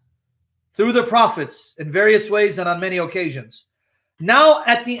past through the prophets in various ways and on many occasions? Now,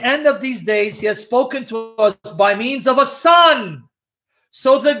 at the end of these days, he has spoken to us by means of a Son.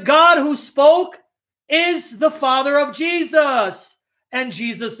 So the God who spoke is the Father of Jesus, and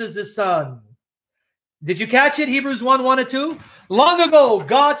Jesus is his Son. Did you catch it? Hebrews 1:1 and 2. Long ago,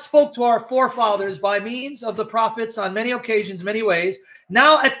 God spoke to our forefathers by means of the prophets on many occasions, many ways.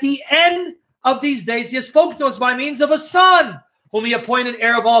 Now, at the end of these days, he has spoken to us by means of a Son, whom he appointed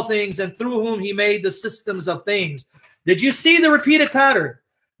heir of all things, and through whom he made the systems of things. Did you see the repeated pattern?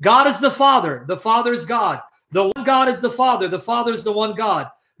 God is the Father is God. The one God is the Father is the one God.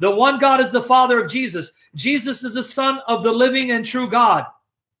 The one God is the Father of Jesus. Jesus is the Son of the living and true God.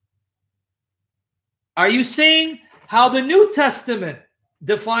 Are you seeing how the New Testament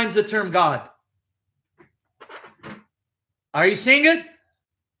defines the term God? Are you seeing it?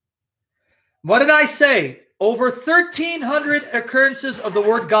 What did I say? Over 1,300 occurrences of the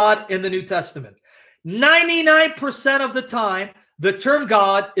word God in the New Testament. 99% of the time, the term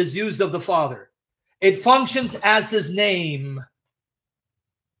God is used of the Father. It functions as his name.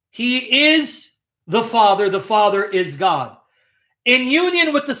 He is the Father is God. In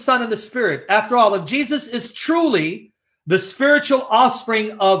union with the Son and the Spirit. After all, if Jesus is truly the spiritual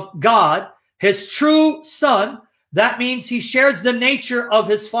offspring of God, his true Son, that means he shares the nature of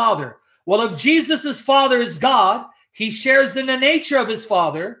his Father. Well, if Jesus' Father is God, he shares in the nature of his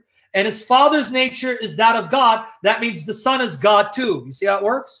Father, and his Father's nature is that of God. That means the Son is God too. You see how it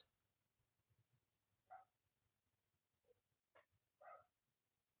works?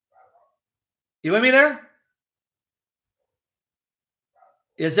 You with me there?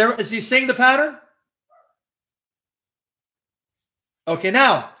 Is he seeing the pattern? Okay,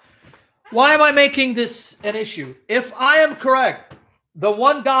 now, why am I making this an issue? If I am correct, the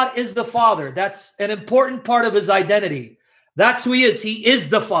one God is the Father. That's an important part of his identity. That's who he is. He is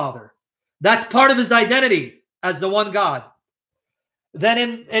the Father. That's part of his identity as the one God. Then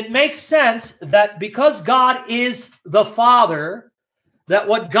it makes sense that because God is the Father, that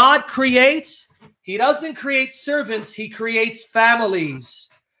what God creates, he doesn't create servants, he creates families.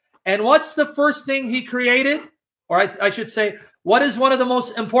 And what's the first thing he created? Or I should say, what is one of the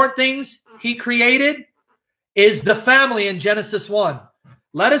most important things he created? Is the family in Genesis 1.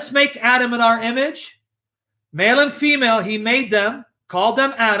 Let us make Adam in our image. Male and female, he made them, called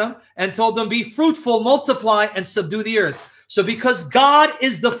them Adam, and told them, be fruitful, multiply, and subdue the earth. So because God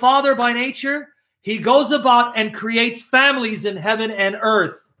is the Father by nature, he goes about and creates families in heaven and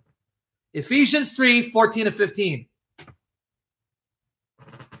earth. Ephesians 3:14 to 15.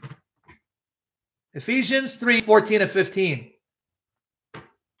 Ephesians 3:14 to 15.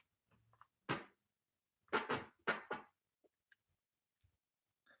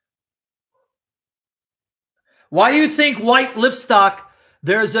 Why do you think white lipstock?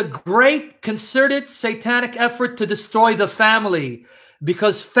 There's a great concerted satanic effort to destroy the family,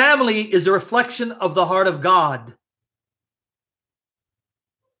 because family is a reflection of the heart of God.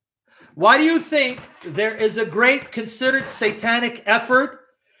 Why do you think there is a great concerted satanic effort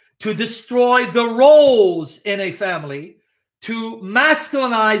to destroy the roles in a family, to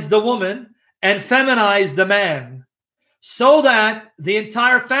masculinize the woman and feminize the man, so that the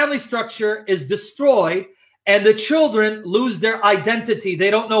entire family structure is destroyed and the children lose their identity?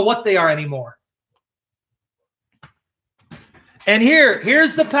 They don't know what they are anymore. And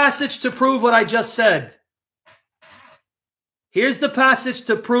here's the passage to prove what I just said. Here's the passage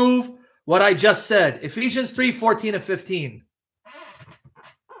to prove what I just said. Ephesians 3:14 to 15.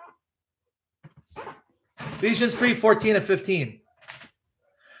 Ephesians 3:14 to 15.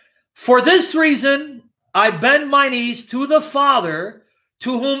 For this reason, I bend my knees to the Father,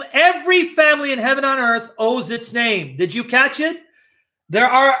 to whom every family in heaven and on earth owes its name. Did you catch it? There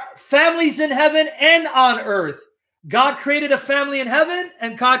are families in heaven and on earth. God created a family in heaven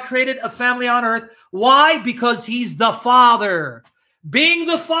and God created a family on earth. Why? Because he's the Father. Being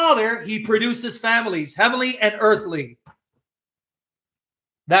the Father, he produces families, heavenly and earthly.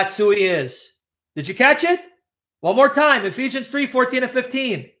 That's who he is. Did you catch it? One more time, Ephesians 3, 14 and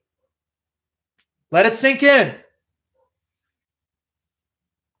 15. Let it sink in.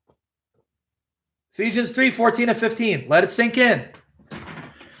 Ephesians 3, 14 and 15. Let it sink in.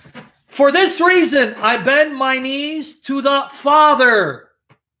 For this reason, I bend my knees to the Father,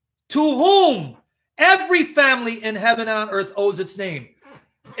 to whom every family in heaven and on earth owes its name.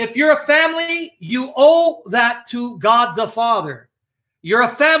 If you're a family, you owe that to God the Father. You're a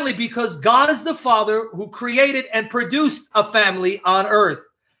family because God is the Father who created and produced a family on earth.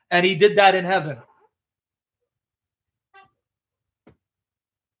 And he did that in heaven.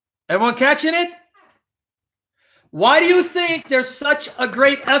 Everyone catching it? Why do you think there's such a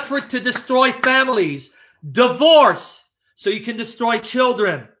great effort to destroy families? Divorce, so you can destroy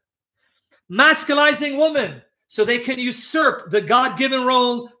children. Masculizing women, so they can usurp the God-given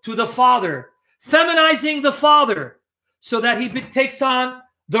role to the father. Feminizing the father, so that he takes on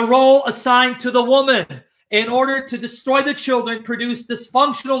the role assigned to the woman in order to destroy the children, produce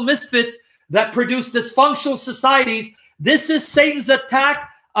dysfunctional misfits that produce dysfunctional societies. This is Satan's attack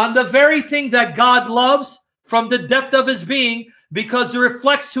on the very thing that God loves from the depth of his being, because it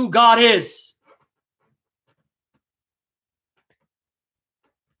reflects who God is.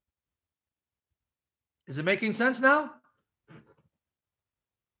 Is it making sense now?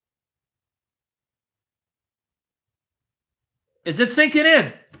 Is it sinking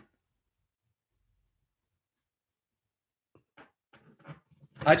in?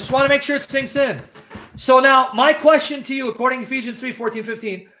 I just want to make sure it sinks in. So now, my question to you, according to Ephesians 3, 14,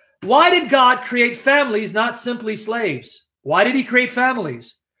 15, why did God create families, not simply slaves? Why did he create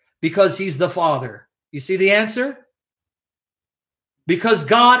families? Because he's the Father. You see the answer? Because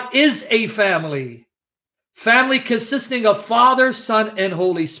God is a family. Family consisting of Father, Son, and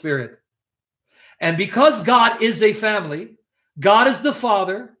Holy Spirit. And because God is a family, God is the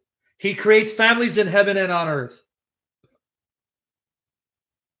Father, he creates families in heaven and on earth.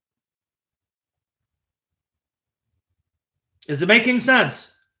 Is it making sense?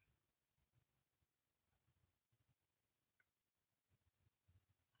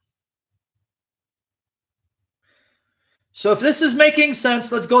 So if this is making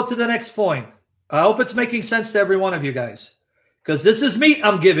sense, let's go to the next point. I hope it's making sense to every one of you guys, because this is meat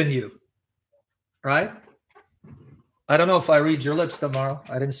I'm giving you, right? I don't know if I read your lips tomorrow.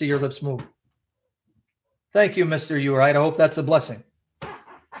 I didn't see your lips move. Thank you, Mr. You right. I hope that's a blessing.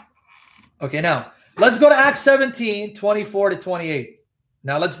 Okay, now let's go to Acts 17, 24 to 28.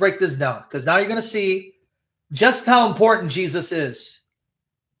 Now let's break this down, because now you're going to see just how important Jesus is.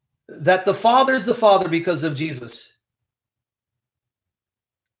 That the Father is the Father because of Jesus.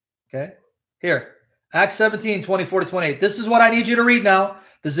 Okay, here, Acts 17, 24 to 28. This is what I need you to read now.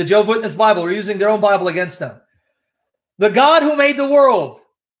 This is the Jehovah's Witness Bible. We're using their own Bible against them. The God who made the world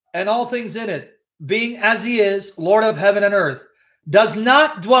and all things in it, being as he is, Lord of heaven and earth, does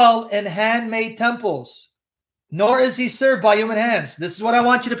not dwell in handmade temples, nor is he served by human hands. This is what I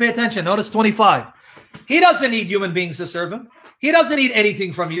want you to pay attention. Notice 25. He doesn't need human beings to serve him. He doesn't need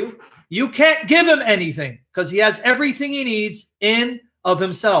anything from you. You can't give him anything because he has everything he needs in of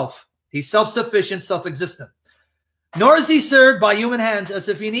himself. He's self-sufficient, self-existent. Nor is he served by human hands as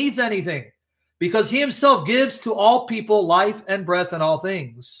if he needs anything, because he himself gives to all people life and breath and all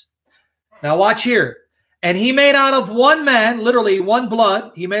things. Now watch here. And he made out of one man, literally one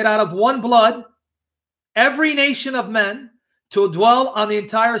blood, he made out of one blood every nation of men to dwell on the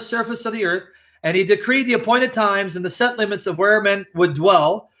entire surface of the earth, and he decreed the appointed times and the set limits of where men would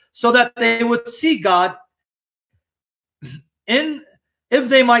dwell, so that they would see God if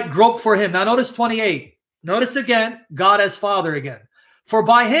they might grope for him. Now notice 28. Notice again, God as Father again. For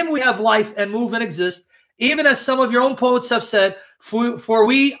by him we have life and move and exist, even as some of your own poets have said, for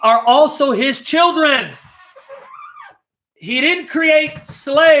we are also his children. He didn't create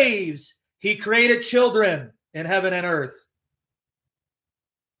slaves. He created children in heaven and earth.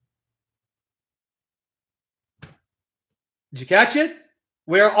 Did you catch it?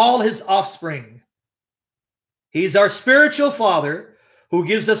 We are all his offspring. He's our spiritual Father, who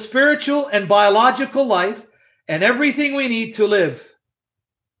gives us spiritual and biological life and everything we need to live.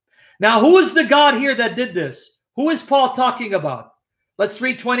 Now, who is the God here that did this? Who is Paul talking about? Let's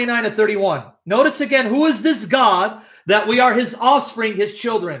read 29 to 31. Notice again, who is this God that we are his offspring, his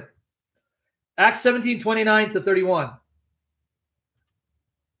children? Acts 17:29 to 31.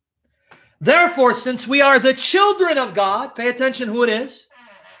 Therefore, since we are the children of God, pay attention who it is.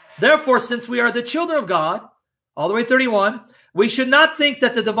 Therefore, since we are the children of God, all the way 31, we should not think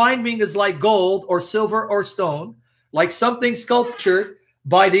that the divine being is like gold or silver or stone, like something sculptured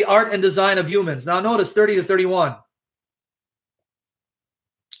by the art and design of humans. Now notice 30 to 31.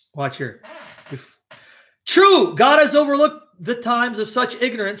 Watch here. True, God has overlooked the times of such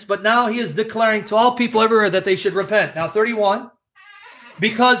ignorance, but now he is declaring to all people everywhere that they should repent. Now 31.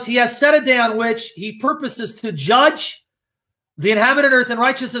 Because he has set a day on which he purposes to judge the inhabited earth in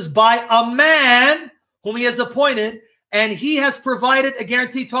righteousness by a man whom he has appointed, and he has provided a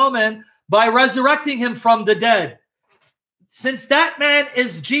guarantee to all men by resurrecting him from the dead. Since that man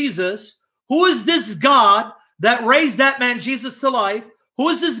is Jesus, who is this God that raised that man Jesus to life? Who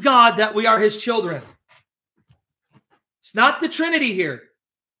is this God that we are his children? It's not the Trinity here.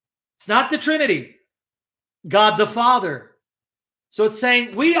 It's not the Trinity. God the Father. So it's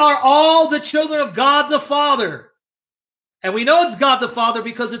saying we are all the children of God the Father. And we know it's God the Father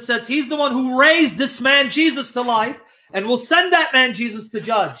because it says he's the one who raised this man Jesus to life and will send that man Jesus to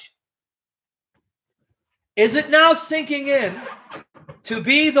judge. Is it now sinking in? To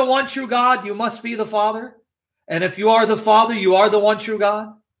be the one true God, you must be the Father. And if you are the Father, you are the one true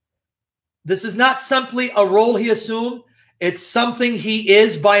God. This is not simply a role he assumed. It's something he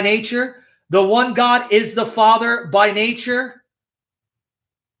is by nature. The one God is the Father by nature.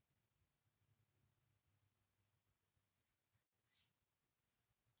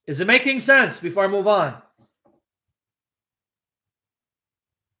 Is it making sense before I move on?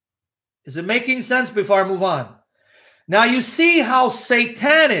 Is it making sense before I move on? Now you see how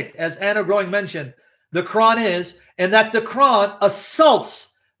satanic, as Anna Growing mentioned, the Quran is, and that the Quran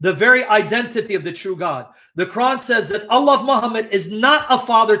assaults the very identity of the true God. The Quran says that Allah of Muhammad is not a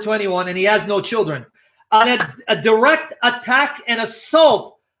father to anyone and he has no children. And a direct attack and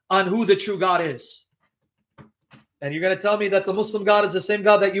assault on who the true God is. And you're going to tell me that the Muslim God is the same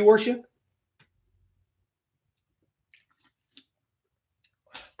God that you worship?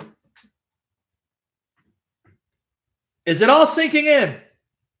 Is it all sinking in?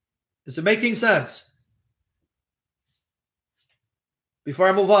 Is it making sense? Before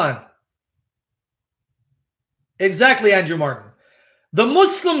I move on. Exactly, Andrew Martin. The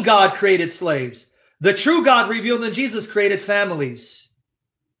Muslim God created slaves. The true God revealed in Jesus created families.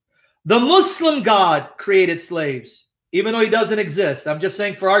 The Muslim God created slaves, even though he doesn't exist. I'm just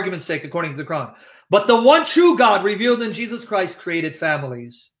saying for argument's sake, according to the Quran. But the one true God revealed in Jesus Christ created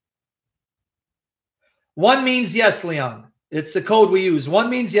families. One means yes, Leon. It's the code we use. One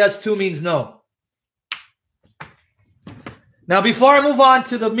means yes, two means no. Now, before I move on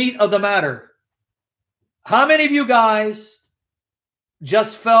to the meat of the matter, how many of you guys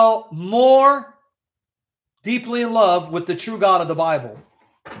just fell more deeply in love with the true God of the Bible?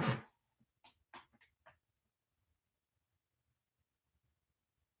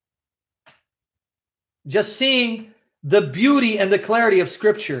 Just seeing the beauty and the clarity of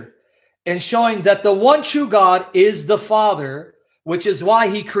Scripture and showing that the one true God is the Father, which is why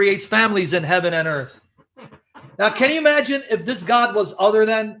he creates families in heaven and earth. Now, can you imagine if this God was other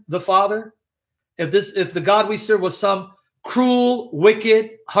than the Father? If the God we serve was some cruel,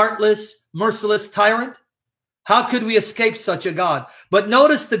 wicked, heartless, merciless tyrant? How could we escape such a God? But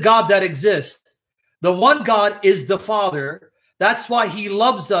notice the God that exists. The one God is the Father. That's why he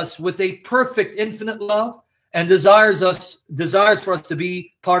loves us with a perfect, infinite love and desires for us to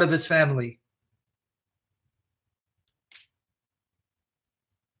be part of his family.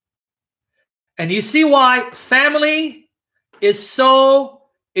 And you see why family is so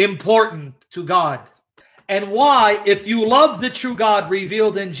important to God. And why, if you love the true God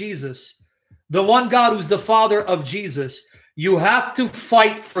revealed in Jesus, the one God who's the Father of Jesus, you have to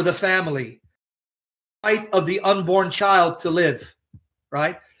fight for the family. Right of the unborn child to live,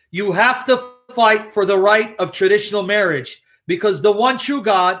 right? You have to fight for the right of traditional marriage because the one true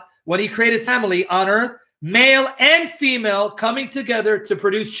God, when he created family on earth, male and female coming together to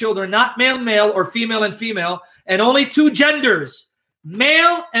produce children, not male, male or female and female, and only two genders,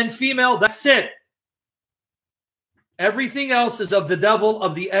 male and female, that's it. Everything else is of the devil,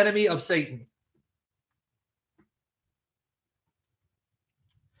 of the enemy, of Satan.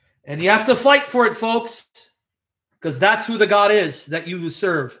 And you have to fight for it, folks, because that's who the God is that you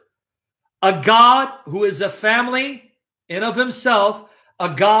serve. A God who is a family in of himself, a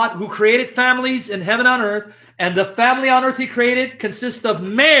God who created families in heaven on earth, and the family on earth he created consists of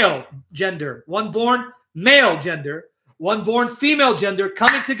male gender, one born male gender, one born female gender,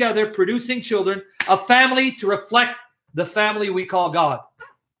 coming together, producing children, a family to reflect the family we call God.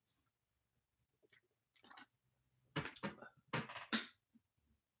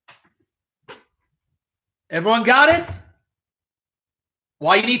 Everyone got it?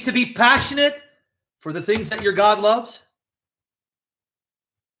 Why you need to be passionate for the things that your God loves?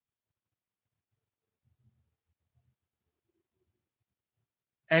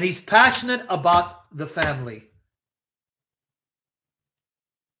 And he's passionate about the family.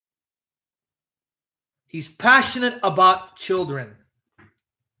 He's passionate about children.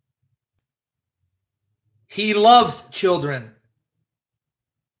 He loves children.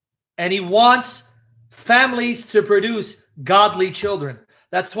 And he wants families to produce godly children.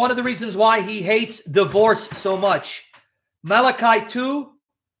 That's one of the reasons why he hates divorce so much. Malachi 2,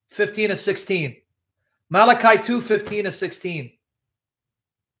 15 to 16. Malachi 2, 15 to 16.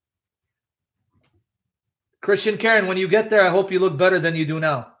 Christian Karen, when you get there, I hope you look better than you do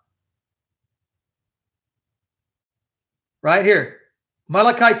now. Right here.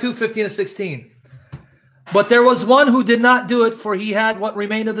 Malachi 2, 15 to 16. But there was one who did not do it, for he had what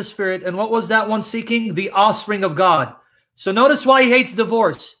remained of the Spirit. And what was that one seeking? The offspring of God. So notice why he hates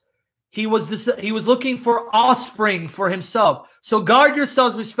divorce. He was looking for offspring for himself. So guard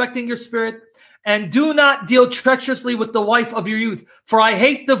yourselves, respecting your spirit, and do not deal treacherously with the wife of your youth. For I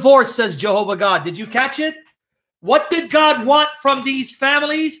hate divorce, says Jehovah God. Did you catch it? What did God want from these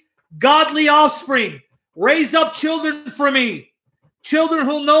families? Godly offspring. Raise up children for me. Children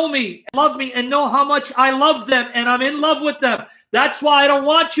who know me, love me, and know how much I love them, and I'm in love with them. That's why I don't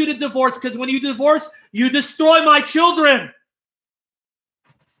want you to divorce, because when you divorce, you destroy my children.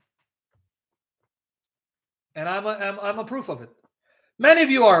 And I'm a proof of it. Many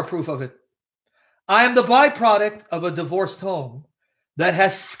of you are a proof of it. I am the byproduct of a divorced home that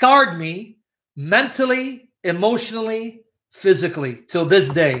has scarred me mentally, emotionally, physically till this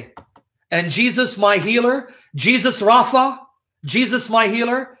day. And Jesus, my healer, Jesus Rapha, Jesus, my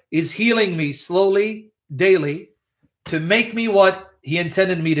healer, is healing me slowly, daily, to make me what he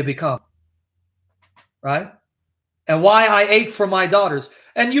intended me to become. Right? And why I ache for my daughters.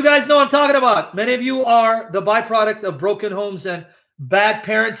 And you guys know what I'm talking about. Many of you are the byproduct of broken homes and bad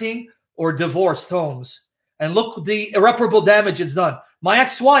parenting or divorced homes. And look the irreparable damage it's done. My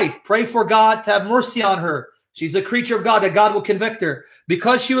ex-wife, pray for God to have mercy on her. She's a creature of God, that God will convict her.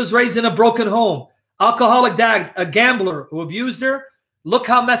 Because she was raised in a broken home. Alcoholic dad, a gambler who abused her. Look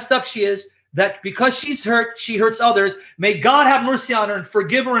how messed up she is. That because she's hurt, she hurts others. May God have mercy on her and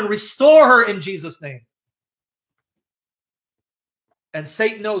forgive her and restore her in Jesus' name. And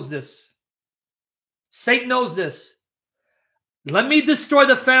Satan knows this. Satan knows this. Let me destroy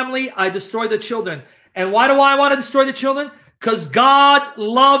the family. I destroy the children. And why do I want to destroy the children? Because God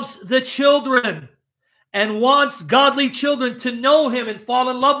loves the children and wants godly children to know him and fall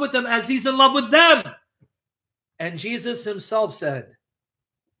in love with him as he's in love with them. And Jesus himself said,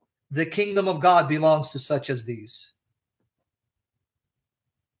 the kingdom of God belongs to such as these.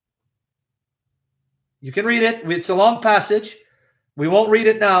 You can read it. It's a long passage. We won't read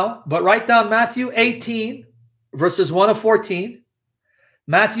it now, but write down Matthew 18, verses 1 to 14.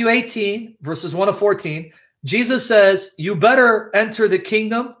 Matthew 18, verses 1 to 14. Jesus says, you better enter the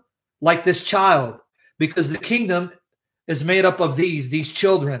kingdom like this child, because the kingdom is made up of these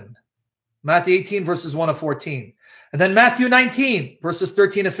children. Matthew 18, verses 1 to 14. And then Matthew 19, verses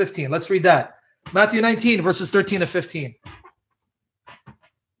 13 to 15. Let's read that. Matthew 19, verses 13 to 15.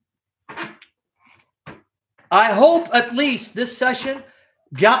 I hope at least this session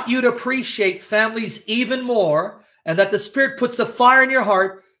got you to appreciate families even more, and that the Spirit puts a fire in your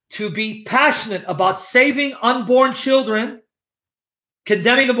heart to be passionate about saving unborn children,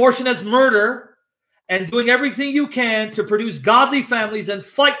 condemning abortion as murder, and doing everything you can to produce godly families and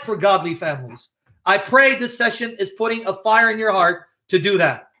fight for godly families. I pray this session is putting a fire in your heart to do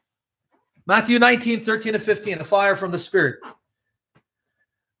that. Matthew 19, 13 to 15, a fire from the Spirit.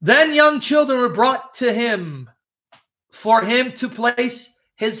 Then young children were brought to him for him to place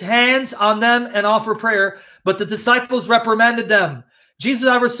his hands on them and offer prayer, but the disciples reprimanded them. Jesus,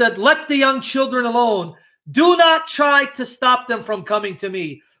 however, said, let the young children alone. Do not try to stop them from coming to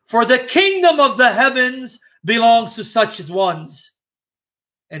me, for the kingdom of the heavens belongs to such as ones.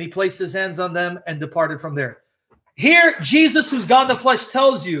 And he placed his hands on them and departed from there. Here, Jesus, who's God in the flesh,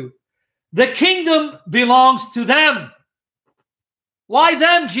 tells you the kingdom belongs to them. Why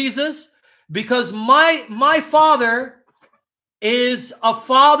them, Jesus? Because my Father is a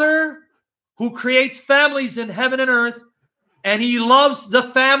Father who creates families in heaven and earth, and he loves the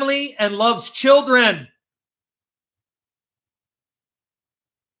family and loves children.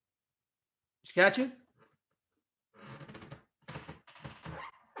 Did you catch it?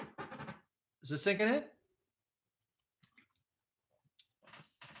 Is this sinking in?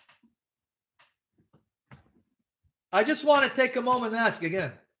 I just want to take a moment and ask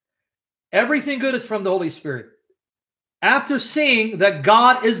again. Everything good is from the Holy Spirit. After seeing that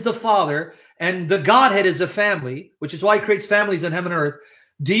God is the Father and the Godhead is a family, which is why he creates families in heaven and earth,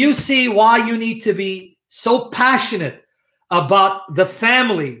 do you see why you need to be so passionate about the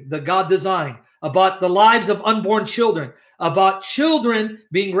family that God designed, about the lives of unborn children, about children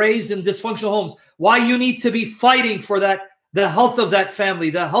being raised in dysfunctional homes, why you need to be fighting for that, the health of that family,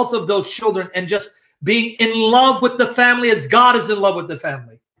 the health of those children, and just being in love with the family as God is in love with the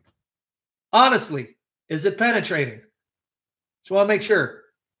family? Honestly, is it penetrating? Just want to make sure.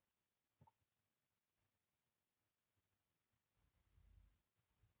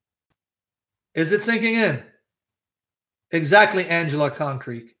 Is it sinking in? Exactly, Angela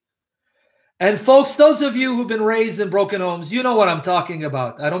Concrete. And folks, those of you who've been raised in broken homes, you know what I'm talking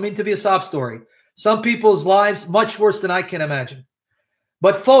about. I don't mean to be a sob story. Some people's lives much worse than I can imagine.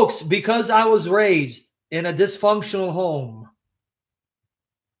 But folks, because I was raised in a dysfunctional home,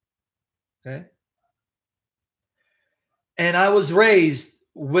 okay, and I was raised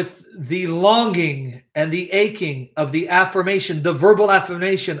with the longing and the aching of the affirmation, the verbal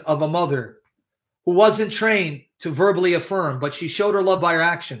affirmation of a mother who wasn't trained to verbally affirm, but she showed her love by her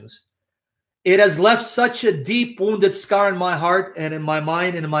actions. It has left such a deep wounded scar in my heart and in my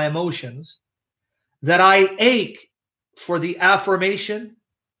mind and in my emotions that I ache for the affirmation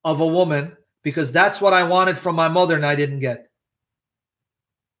of a woman, because that's what I wanted from my mother and I didn't get.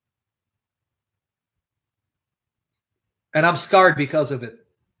 And I'm scarred because of it.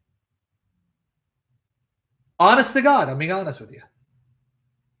 Honest to God, I'm being honest with you.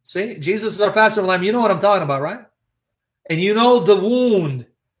 See, Jesus is our Passover lamb. You know what I'm talking about, right? And you know the wound,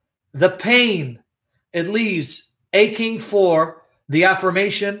 the pain it leaves aching for the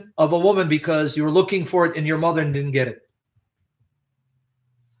affirmation of a woman because you were looking for it in your mother and didn't get it.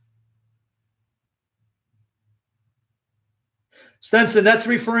 Stenson, that's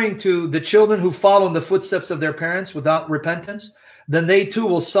referring to the children who follow in the footsteps of their parents without repentance. Then they too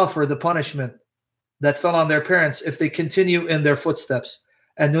will suffer the punishment that fell on their parents if they continue in their footsteps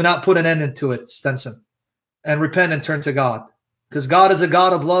and do not put an end to it, Stenson, and repent and turn to God. Because God is a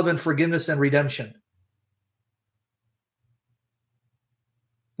God of love and forgiveness and redemption.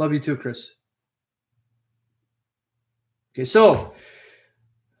 Love you too, Chris. Okay, so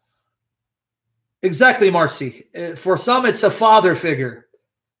exactly, Marcy. For some, it's a father figure.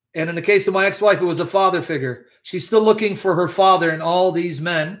 And in the case of my ex-wife, it was a father figure. She's still looking for her father in all these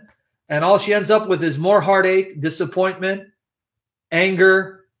men. And all she ends up with is more heartache, disappointment,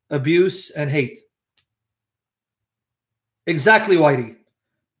 anger, abuse, and hate. Exactly, Whitey.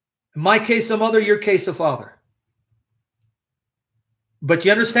 In my case, a mother, your case, a father. But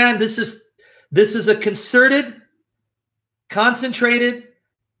you understand, this is a concerted, concentrated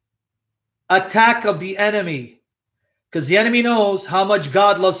attack of the enemy. Because the enemy knows how much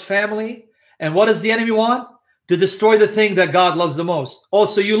God loves family. And what does the enemy want? To destroy the thing that God loves the most. Oh,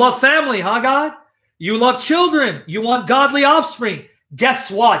 so you love family, huh, God? You love children. You want godly offspring.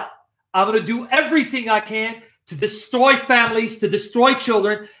 Guess what? I'm going to do everything I can to destroy families, to destroy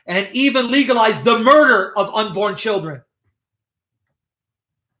children, and even legalize the murder of unborn children.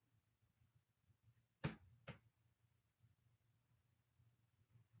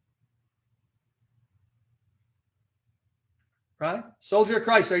 Right? Soldier of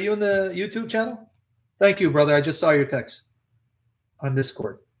Christ, are you in the YouTube channel? Thank you, brother. I just saw your text on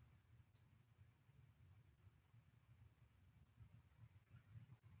Discord.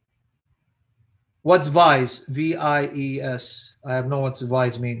 What's Vies? V-I-E-S. I have no what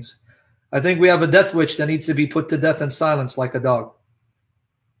Vies means. I think we have a death witch that needs to be put to death and silenced like a dog.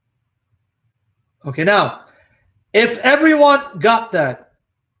 Okay, now, if everyone got that,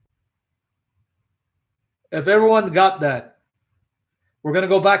 we're going to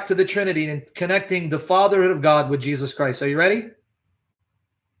go back to the Trinity and connecting the fatherhood of God with Jesus Christ. Are you ready?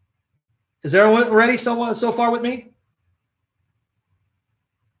 Is everyone ready so far with me?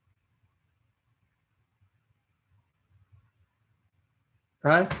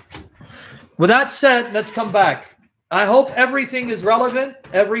 Right? With that said, let's come back. I hope everything is relevant.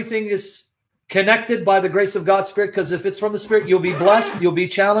 Everything is connected by the grace of God's Spirit, because if it's from the Spirit, you'll be blessed, you'll be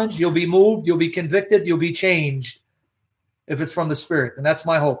challenged, you'll be moved, you'll be convicted, you'll be changed if it's from the Spirit. And that's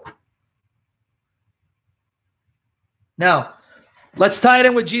my hope. Now, let's tie it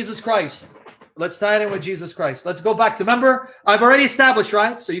in with Jesus Christ. Let's tie it in with Jesus Christ. Let's go back to, remember, I've already established,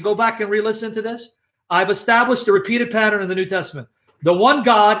 right? So you go back and re-listen to this. I've established a repeated pattern in the New Testament. The one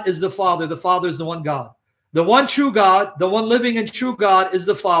God is the Father. The Father is the one God. The one true God, the one living and true God is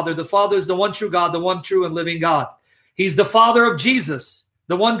the Father. The Father is the one true God, the one true and living God. He's the Father of Jesus.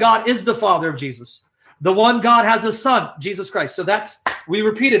 The one God is the Father of Jesus. The one God has a Son, Jesus Christ. So that's We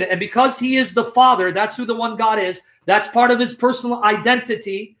repeated it. And because he is the Father, that's who the one God is. That's part of his personal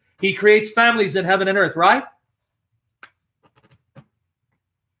identity. He creates families in heaven and earth, right?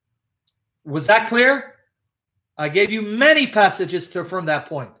 Was that clear? I gave you many passages to affirm that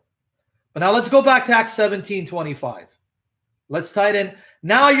point. But now let's go back to Acts 17:25. Let's tie it in.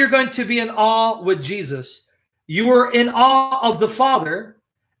 Now you're going to be in awe with Jesus. You were in awe of the Father,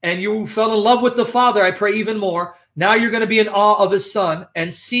 and you fell in love with the Father, I pray even more. Now you're going to be in awe of his Son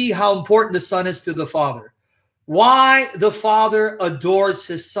and see how important the Son is to the Father. Why the Father adores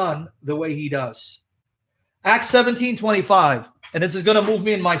his Son the way he does. Acts 17:25. And this is going to move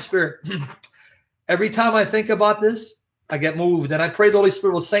me in my spirit. Every time I think about this, I get moved. And I pray the Holy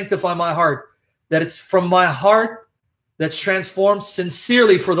Spirit will sanctify my heart. That it's from my heart that's transformed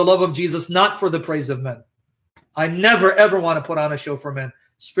sincerely for the love of Jesus, not for the praise of men. I never, ever want to put on a show for men.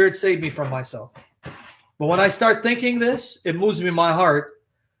 Spirit, save me from myself. But when I start thinking this, it moves me in my heart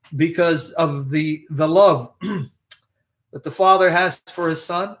because of the love that the Father has for his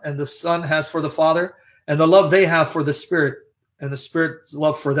Son and the Son has for the Father, and the love they have for the Spirit and the Spirit's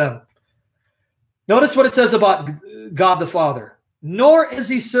love for them. Notice what it says about God the Father. Nor is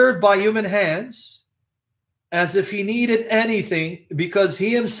he served by human hands as if he needed anything, because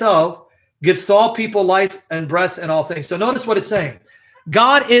he himself gives to all people life and breath and all things. So notice what it's saying.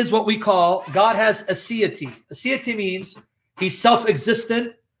 God is what we call, God has aseity. Aseity means he's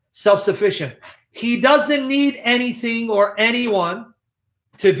self-existent, self-sufficient. He doesn't need anything or anyone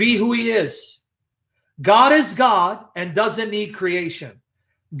to be who he is. God is God and doesn't need creation.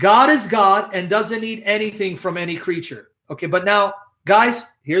 God is God and doesn't need anything from any creature. Okay, but now, guys,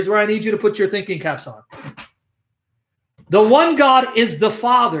 here's where I need you to put your thinking caps on. The one God is the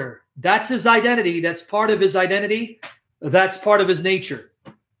Father. That's his identity. That's part of his identity. That's part of his nature.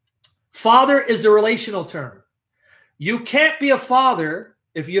 Father is a relational term. You can't be a father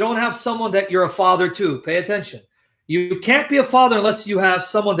if you don't have someone that you're a father to. Pay attention. You can't be a father unless you have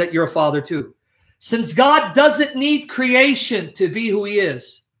someone that you're a father to. Since God doesn't need creation to be who he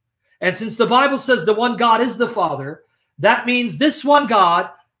is, and since the Bible says the one God is the Father, that means this one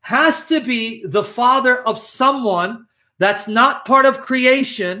God has to be the father of someone that's not part of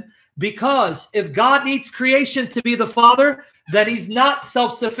creation, because if God needs creation to be the Father, then he's not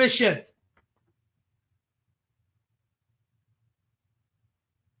self-sufficient.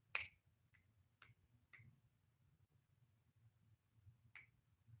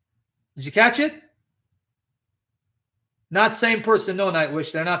 Did you catch it? Not same person, no,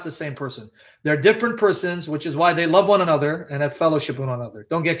 Nightwish. They're not the same person. They're different persons, which is why they love one another and have fellowship with one another.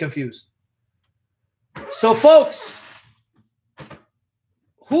 Don't get confused. So, folks,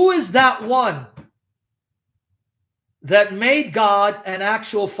 who is that one that made God an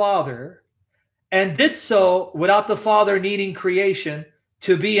actual father and did so without the Father needing creation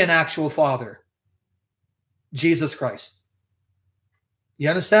to be an actual father? Jesus Christ. You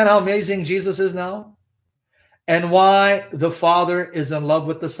understand how amazing Jesus is now? And why the Father is in love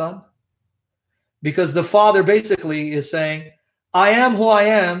with the Son? Because the Father basically is saying, I am who I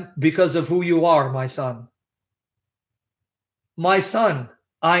am because of who you are, my son. My son,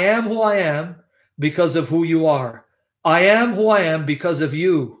 I am who I am because of who you are. I am who I am because of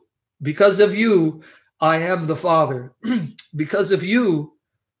you. Because of you, I am the Father. Because of you,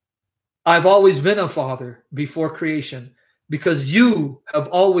 I've always been a father before creation. Because you have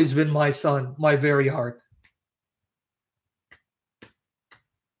always been my son, my very heart.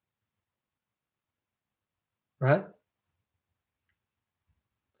 Right?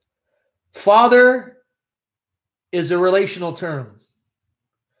 Father is a relational term.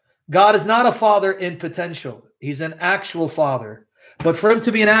 God is not a father in potential. He's an actual father. But for him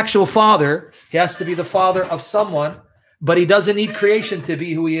to be an actual father, he has to be the father of someone, but he doesn't need creation to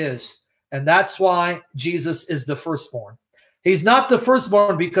be who he is. And that's why Jesus is the firstborn. He's not the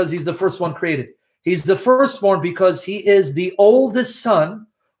firstborn because he's the first one created. He's the firstborn because he is the oldest son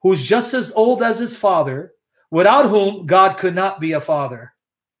who's just as old as his father, without whom God could not be a father.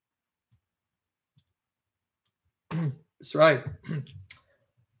 That's right.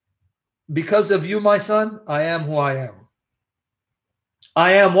 Because of you, my son, I am who I am.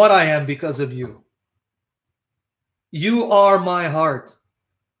 I am what I am because of you. You are my heart.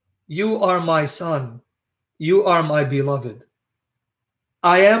 You are my son. You are my beloved.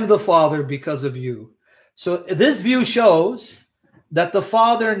 I am the Father because of you. So this view shows that the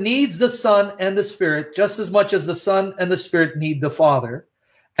Father needs the Son and the Spirit just as much as the Son and the Spirit need the Father.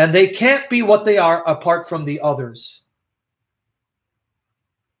 And they can't be what they are apart from the others.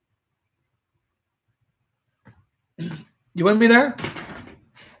 You with me there?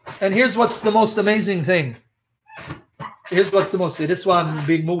 And here's what's the most amazing thing. Here's what's the most, this is why I'm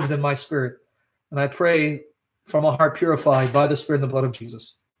being moved in my spirit. And I pray from a heart purified by the Spirit and the blood of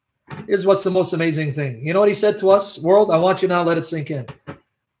Jesus. Here's what's the most amazing thing. You know what he said to us, world? I want you now to let it sink in.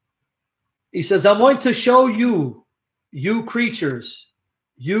 He says, I'm going to show you, you creatures,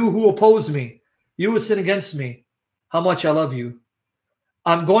 you who oppose me, you who sin against me, how much I love you.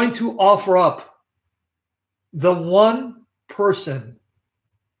 I'm going to offer up the one person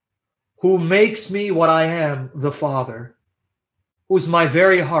who makes me what I am, the Father, who's my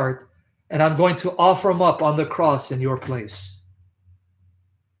very heart, and I'm going to offer him up on the cross in your place.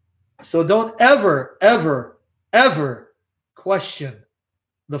 So don't ever, ever, ever question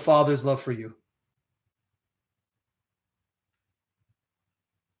the Father's love for you.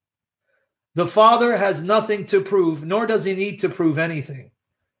 The Father has nothing to prove, nor does he need to prove anything.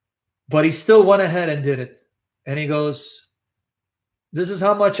 But he still went ahead and did it. And he goes, this is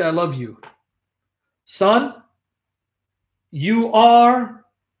how much I love you. Son, you are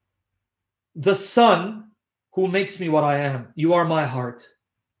the Son who makes me what I am. You are my heart.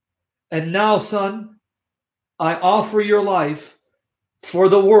 And now, son, I offer your life for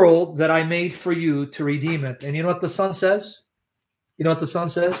the world that I made for you to redeem it. And you know what the Son says? You know what the Son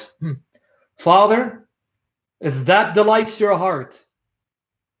says? Father, if that delights your heart,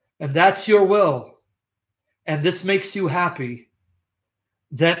 and that's your will, and this makes you happy,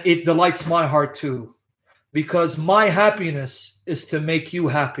 then it delights my heart too. Because my happiness is to make you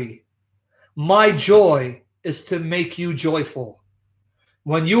happy. My joy is to make you joyful.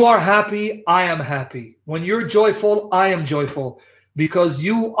 When you are happy, I am happy. When you're joyful, I am joyful. Because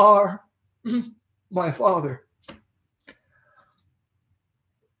you are my Father.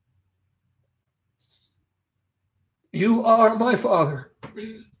 You are my Father.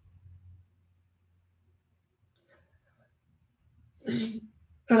 And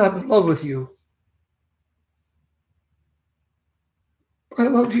I'm in love with you. I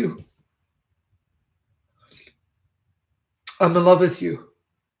love you. I'm in love with you.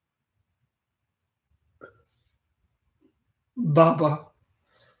 Baba,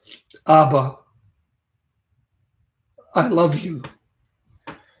 Abba, I love you.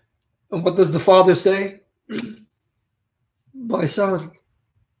 And what does the Father say? My son,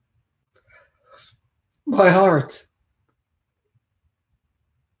 my heart,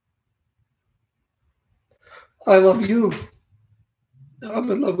 I love you.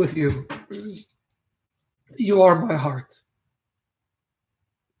 I'm in love with you. You are my heart.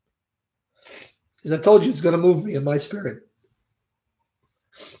 As I told you, it's going to move me in my spirit.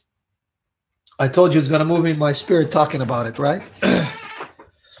 I told you it's going to move me in my spirit talking about it, right?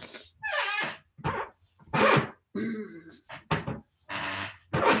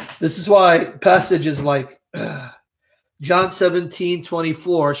 This is why passages like John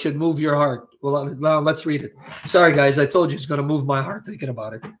 17:24 should move your heart. Well, now let's read it. Sorry, guys, I told you it's going to move my heart thinking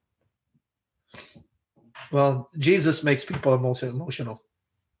about it. Well, Jesus makes people emotional.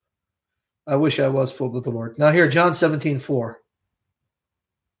 I wish I was filled with the Lord. Now here, John 17:4.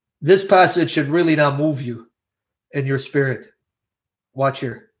 This passage should really now move you in your spirit. Watch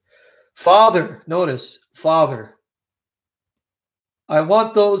here. Father, notice, Father, I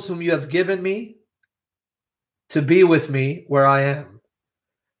want those whom you have given me to be with me where I am,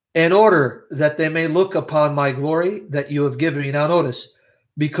 in order that they may look upon my glory that you have given me. Now notice,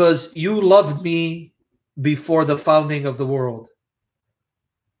 because you loved me before the founding of the world.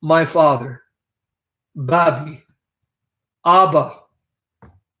 My Father, Babi, Abba,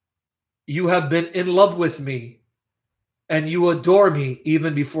 you have been in love with me, and you adore me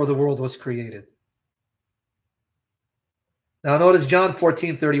even before the world was created. Now notice John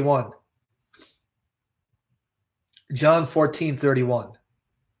 14:31. John 14:31.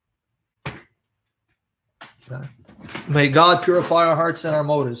 May God purify our hearts and our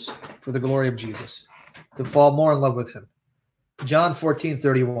motives for the glory of Jesus, to fall more in love with him. John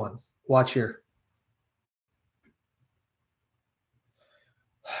 14:31. Watch here.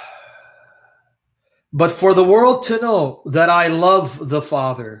 But for the world to know that I love the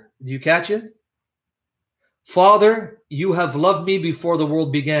Father. Do you catch it? Father, you have loved me before the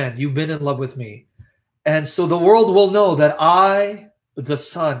world began. You've been in love with me. And so the world will know that I, the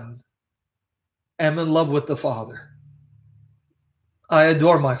Son, am in love with the Father. I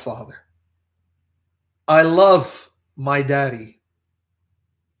adore my Father. I love my Daddy.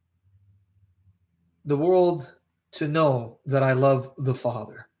 The world to know that I love the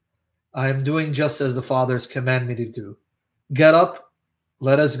Father. I am doing just as the Father's command me to do. Get up,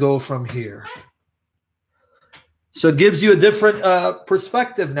 let us go from here. So it gives you a different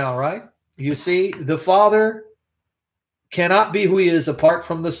perspective now, right? You see, the Father cannot be who he is apart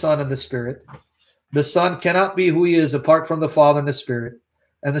from the Son and the Spirit. The Son cannot be who he is apart from the Father and the Spirit.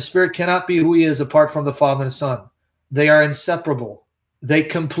 And the Spirit cannot be who he is apart from the Father and the Son. They are inseparable. They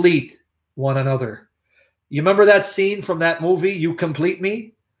complete one another. You remember that scene from that movie, You Complete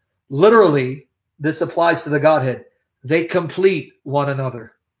Me? Literally, this applies to the Godhead. They complete one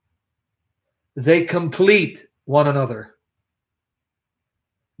another. They complete one another.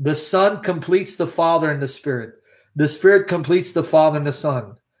 The Son completes the Father and the Spirit. The Spirit completes the Father and the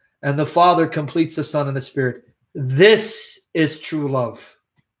Son. And the Father completes the Son and the Spirit. This is true love.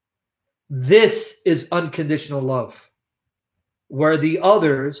 This is unconditional love, where the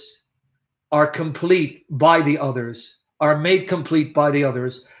others are complete by the others, are made complete by the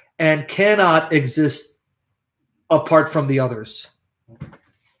others, and cannot exist apart from the others.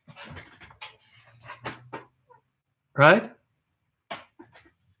 Right?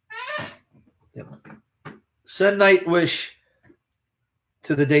 Yep. Send night wish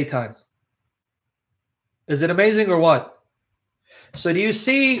to the daytime. Is it amazing or what? So do you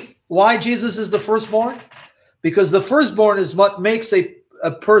see why Jesus is the firstborn? Because the firstborn is what makes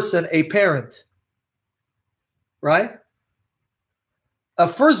a person a parent. Right? A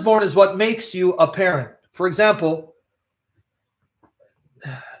firstborn is what makes you a parent. For example,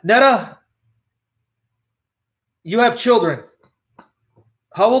 Netta, you have children.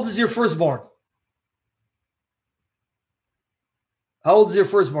 How old is your firstborn? How old is your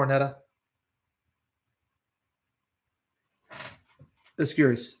firstborn, Netta? Just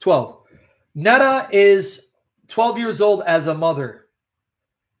curious. 12. Netta is 12 years old as a mother.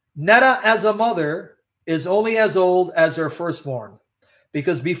 Netta as a mother is only as old as her firstborn.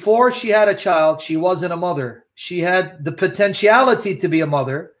 Because before she had a child, she wasn't a mother. She had the potentiality to be a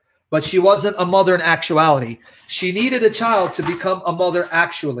mother, but she wasn't a mother in actuality. She needed a child to become a mother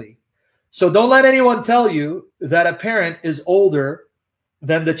actually. So don't let anyone tell you that a parent is older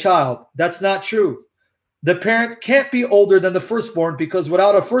than the child. That's not true. The parent can't be older than the firstborn, because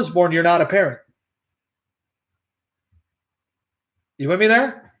without a firstborn, you're not a parent. You with me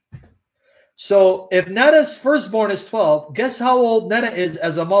there? So if Netta's firstborn is 12, guess how old Netta is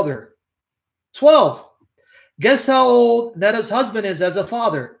as a mother? 12. Guess how old Netta's husband is as a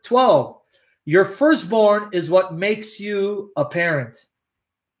father? 12. Your firstborn is what makes you a parent.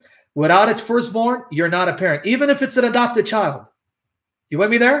 Without a firstborn, you're not a parent, even if it's an adopted child. You with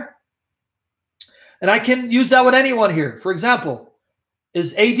me there? And I can use that with anyone here. For example,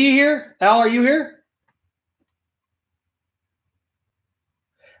 is AD here? Al, are you here?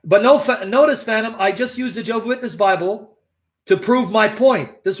 But no, notice, Phantom, I just used the Jehovah Witness Bible to prove my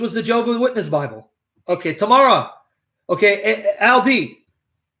point. This was the Jehovah Witness Bible. Okay, Tamara. Okay, Al D.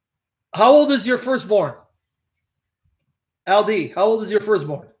 How old is your firstborn? Al D, how old is your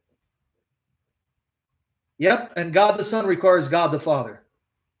firstborn? Yep, and God the Son requires God the Father.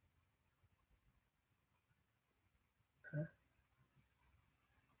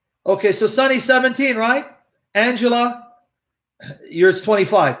 Okay, so Sonny's 17, right? Angela, you're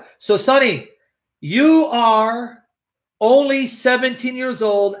 25. So Sonny, you are only 17 years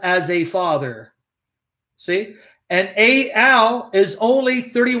old as a father. See? And Al is only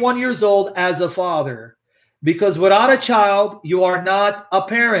 31 years old as a father. Because without a child, you are not a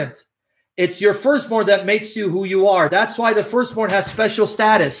parent. It's your firstborn that makes you who you are. That's why the firstborn has special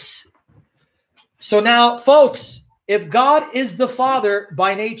status. So now, folks, if God is the Father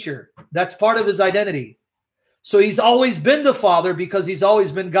by nature, that's part of his identity. So he's always been the Father because he's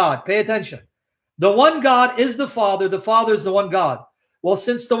always been God. Pay attention. The one God is the Father is the one God. Well,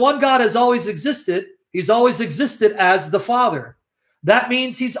 since the one God has always existed, he's always existed as the Father. That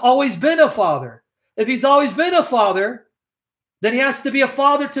means he's always been a father. If he's always been a father, then he has to be a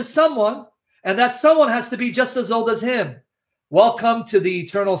father to someone, and that someone has to be just as old as him. Welcome to the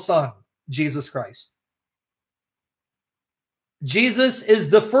eternal Son, Jesus Christ. Jesus is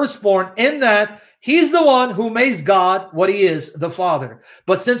the firstborn in that he's the one who makes God what he is, the Father.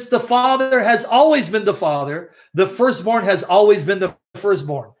 But since the Father has always been the Father, the firstborn has always been the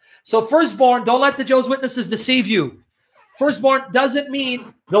firstborn. So firstborn, don't let the Jehovah's Witnesses deceive you. Firstborn doesn't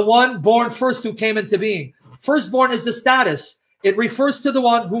mean the one born first who came into being. Firstborn is the status. It refers to the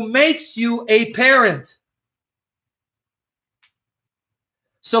one who makes you a parent.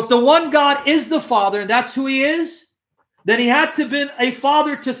 So if the one God is the Father, and that's who he is, then he had to have been a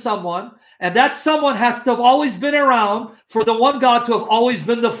father to someone, and that someone has to have always been around for the one God to have always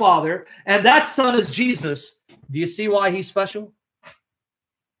been the Father, and that Son is Jesus. Do you see why he's special?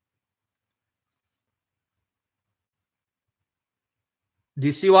 Do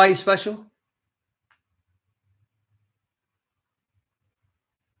you see why he's special?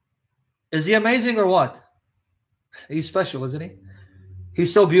 Is he amazing or what? He's special, isn't he?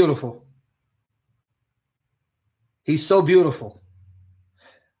 He's so beautiful. He's so beautiful.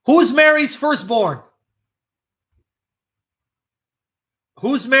 Who's Mary's firstborn?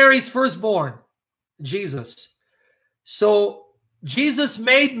 Who's Mary's firstborn? Jesus. So Jesus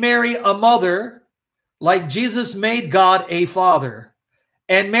made Mary a mother like Jesus made God a father.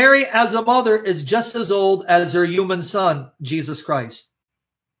 And Mary as a mother is just as old as her human son, Jesus Christ.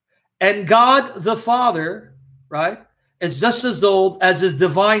 And God the Father, right, is just as old as his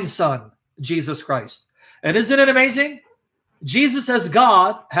divine son, Jesus Christ. And isn't it amazing? Jesus as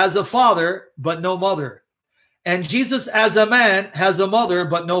God has a father, but no mother. And Jesus as a man has a mother,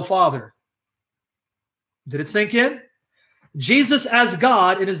 but no father. Did it sink in? Jesus as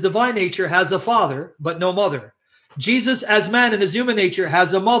God in his divine nature has a father, but no mother. Jesus as man in his human nature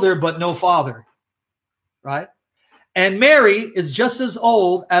has a mother, but no father. Right? And Mary is just as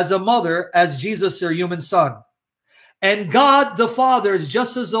old as a mother as Jesus, her human son. And God the Father is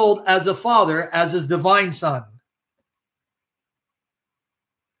just as old as a father as his divine son.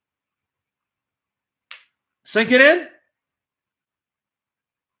 Sinking in?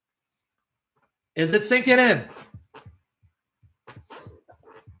 Is it sinking in?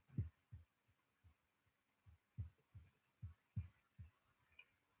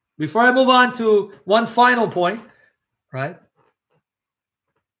 Before I move on to one final point, right?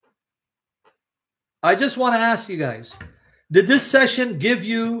 I just want to ask you guys, did this session give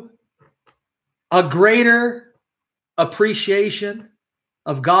you a greater appreciation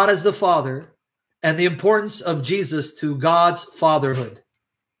of God as the Father and the importance of Jesus to God's fatherhood,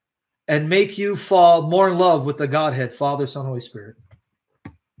 and make you fall more in love with the Godhead, Father, Son, Holy Spirit?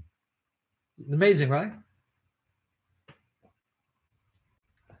 Amazing, right?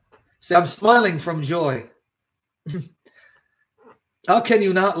 See, I'm smiling from joy. How can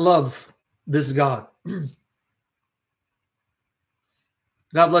you not love this God? God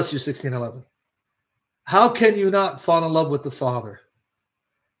bless you, 1611. How can you not fall in love with the Father?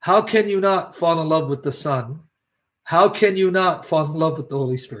 How can you not fall in love with the Son? How can you not fall in love with the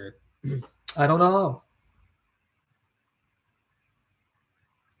Holy Spirit? I don't know how.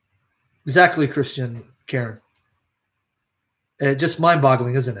 Exactly, Christian Karen. Just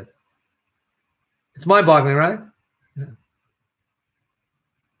mind-boggling, isn't it? It's mind-boggling, right? Yeah.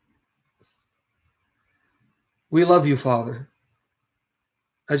 We love you, Father.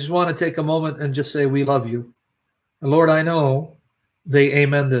 I just want to take a moment and just say we love you. And Lord, I know they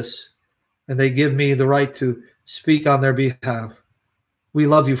amen this, and they give me the right to speak on their behalf. We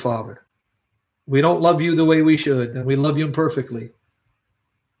love you, Father. We don't love you the way we should, and we love you imperfectly.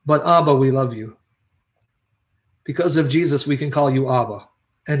 But Abba, we love you. Because of Jesus, we can call you Abba.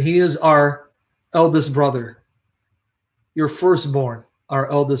 And he is our eldest brother, your firstborn, our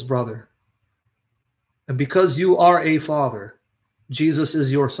eldest brother. And because you are a father, Jesus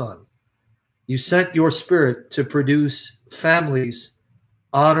is your son. You sent your spirit to produce families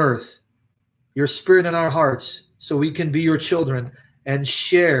on earth, your spirit in our hearts, so we can be your children and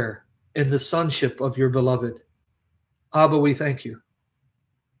share in the sonship of your beloved. Abba, we thank you.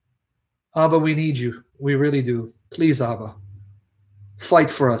 Abba, we need you. We really do. Please, Abba, fight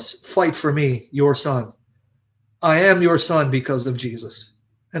for us. Fight for me, your son. I am your son because of Jesus,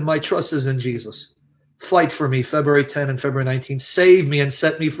 and my trust is in Jesus. Fight for me, February 10 and February 19. Save me and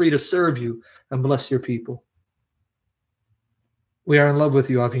set me free to serve you and bless your people. We are in love with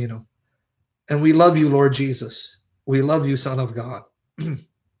you, Avinu. And we love you, Lord Jesus. We love you, Son of God.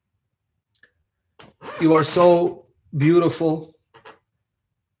 You are so beautiful.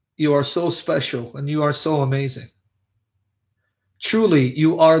 You are so special, and you are so amazing. Truly,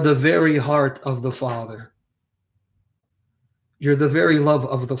 you are the very heart of the Father. You're the very love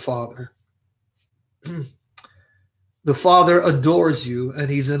of the Father. The Father adores you, and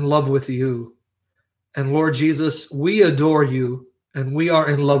he's in love with you. And Lord Jesus, we adore you, and we are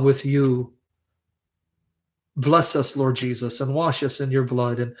in love with you. Bless us, Lord Jesus, and wash us in your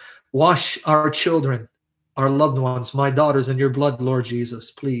blood, and wash our children, our loved ones, my daughters, in your blood, Lord Jesus,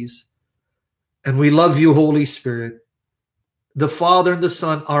 please. And we love you, Holy Spirit. The Father and the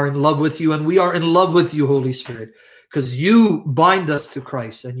Son are in love with you, and we are in love with you, Holy Spirit, because you bind us to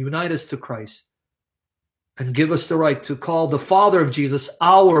Christ and unite us to Christ and give us the right to call the Father of Jesus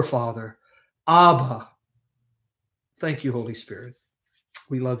our Father, Abba. Thank you, Holy Spirit.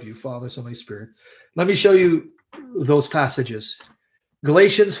 We love you, Father, Son, Holy Spirit. Let me show you those passages.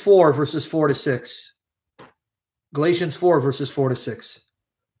 Galatians 4, verses 4 to 6. Galatians 4, verses 4 to 6.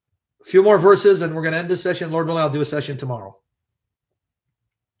 A few more verses, and we're going to end this session. Lord willing, I'll do a session tomorrow.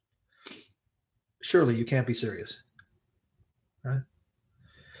 Surely you can't be serious. Right?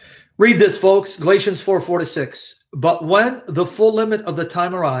 Read this, folks. Galatians 4, 4 to 6. But when the full limit of the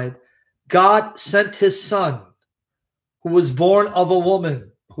time arrived, God sent his Son, who was born of a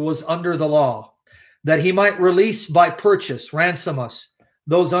woman, who was under the law, that he might release by purchase, ransom us,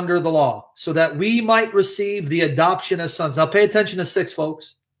 those under the law, so that we might receive the adoption as sons. Now pay attention to 6,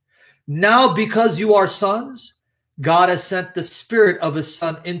 folks. Now, because you are sons, God has sent the Spirit of his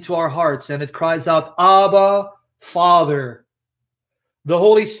Son into our hearts, and it cries out, Abba, Father. The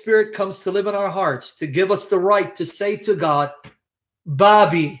Holy Spirit comes to live in our hearts, to give us the right to say to God,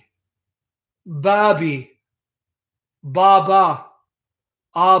 Babi, Babi, Baba,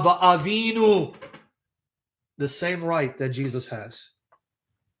 Abba, Avinu. The same right that Jesus has.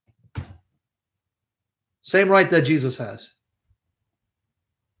 Same right that Jesus has.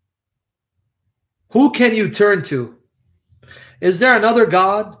 Who can you turn to? Is there another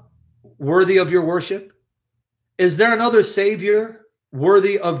God worthy of your worship? Is there another Savior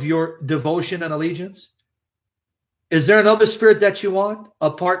worthy of your devotion and allegiance? Is there another Spirit that you want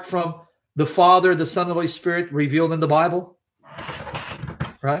apart from the Father, the Son, and the Holy Spirit revealed in the Bible?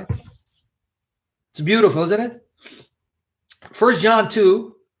 Right? It's beautiful, isn't it? 1 John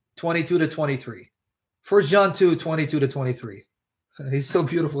 2, 22 to 23. 1 John 2, 22 to 23. He's so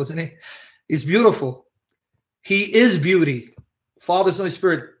beautiful, isn't he? He's beautiful. He is beauty. Father, Son, Holy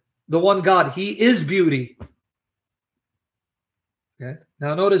Spirit, the one God, he is beauty. Okay.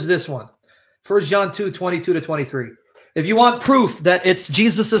 Now notice this one. 1 John 2, 22 to 23. If you want proof that it's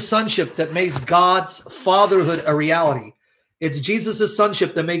Jesus' sonship that makes God's fatherhood a reality, it's Jesus'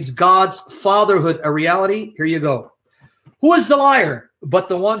 sonship that makes God's fatherhood a reality, here you go. Who is the liar but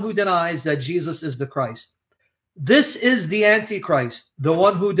the one who denies that Jesus is the Christ? This is the Antichrist, the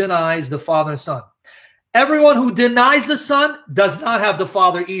one who denies the Father and Son. Everyone who denies the Son does not have the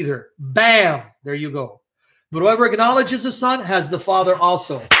Father either. Bam! There you go. But whoever acknowledges the Son has the Father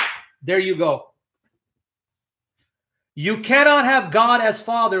also. There you go. You cannot have God as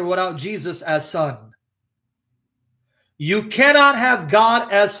Father without Jesus as Son. You cannot have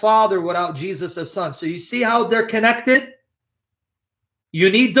God as Father without Jesus as Son. So you see how they're connected? You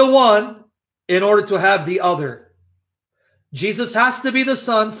need the one in order to have the other. Jesus has to be the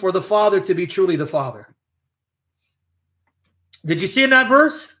Son for the Father to be truly the Father. Did you see in that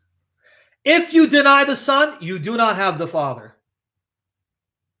verse? If you deny the Son, you do not have the Father.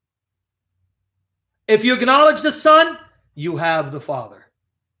 If you acknowledge the Son, you have the Father.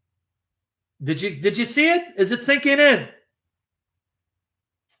 Did you see it? Is it sinking in?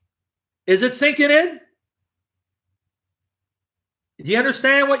 Is it sinking in? Do you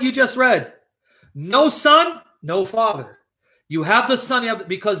understand what you just read? No Son, no Father. You have the Son,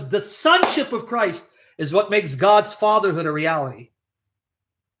 because the sonship of Christ is what makes God's fatherhood a reality.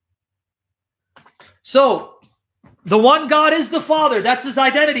 So, the one God is the Father. That's his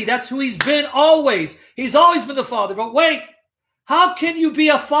identity. That's who he's been always. He's always been the Father. But wait, how can you be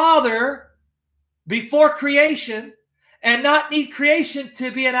a father before creation and not need creation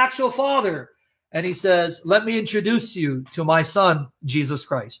to be an actual father? And he says, let me introduce you to my Son, Jesus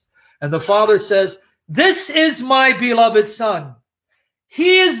Christ. And the Father says, this is my beloved Son.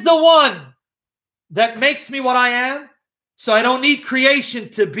 He is the one that makes me what I am, so I don't need creation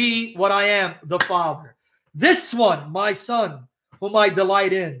to be what I am, the Father. This one, my Son, whom I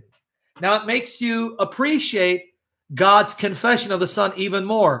delight in. Now it makes you appreciate God's confession of the Son even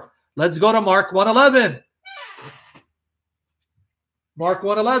more. Let's go to Mark 1:11. Mark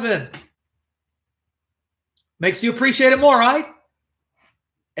 1:11. Makes you appreciate it more, right?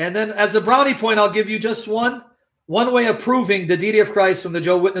 And then as a brownie point, I'll give you just one way of proving the deity of Christ from the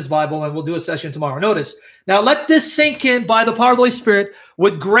Jehovah's Witness Bible, and we'll do a session tomorrow. Notice. Now let this sink in by the power of the Holy Spirit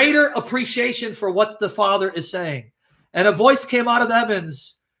with greater appreciation for what the Father is saying. And a voice came out of the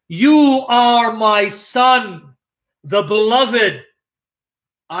heavens. You are my Son, the beloved.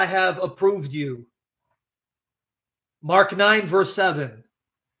 I have approved you. Mark 9, verse 7.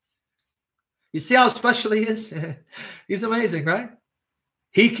 You see how special he is? He's amazing, right?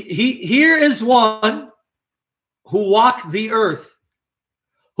 Here is one who walked the earth,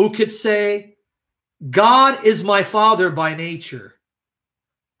 who could say, God is my Father by nature.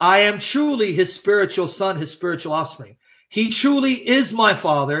 I am truly his spiritual son, his spiritual offspring. He truly is my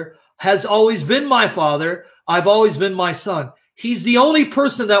Father, has always been my Father. I've always been my Son. He's the only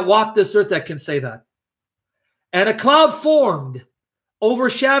person that walked this earth that can say that. And a cloud formed,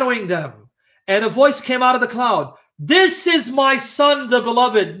 overshadowing them. And a voice came out of the cloud. This is my Son, the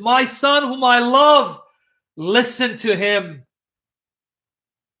beloved, my Son whom I love. Listen to him.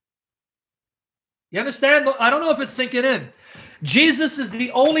 You understand? I don't know if it's sinking in. Jesus is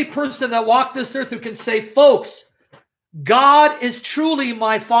the only person that walked this earth who can say, folks, God is truly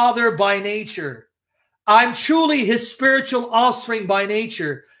my Father by nature. I'm truly his spiritual offspring by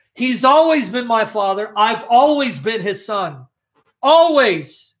nature. He's always been my father. I've always been his son.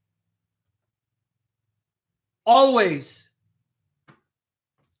 Always. Always.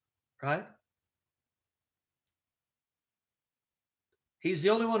 Right? He's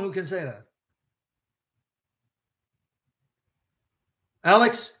the only one who can say that.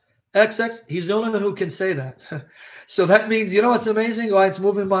 Alex, XX, he's the only one who can say that. So that means, you know what's amazing? Why it's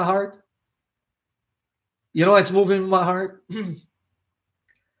moving my heart? You know why it's moving my heart?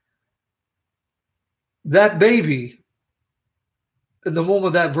 That baby in the womb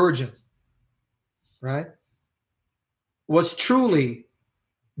of that virgin, right, was truly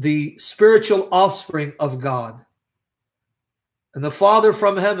the spiritual offspring of God. And the Father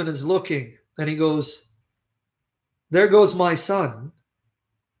from heaven is looking, and he goes, there goes my son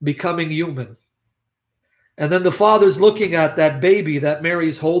becoming human. And then the Father's looking at that baby that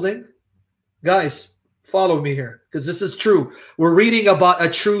Mary's holding. Guys, follow me here, because this is true. We're reading about a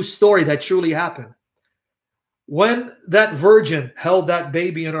true story that truly happened. When that virgin held that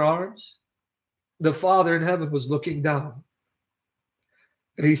baby in her arms, the Father in heaven was looking down.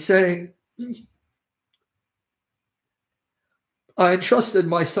 And he's saying, I entrusted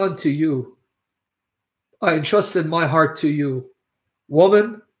my son to you. I entrusted my heart to you.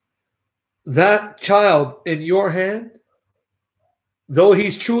 Woman, that child in your hand, though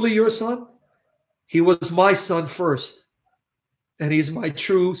he's truly your son, he was my son first. And he's my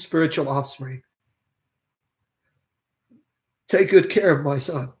true spiritual offspring. Take good care of my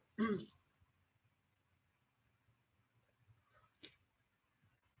son. You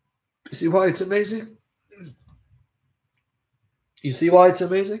see why it's amazing? You see why it's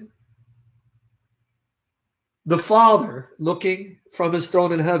amazing? The Father looking from his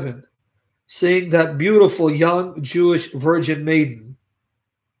throne in heaven, seeing that beautiful young Jewish virgin maiden.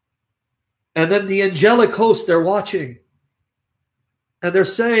 And then the angelic host, they're watching. And they're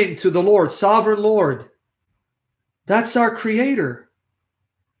saying to the Lord, Sovereign Lord, that's our Creator,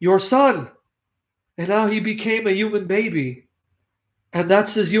 your Son. And now he became a human baby. And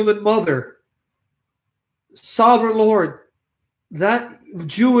that's his human mother. Sovereign Lord, that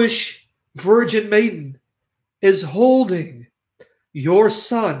Jewish virgin maiden is holding your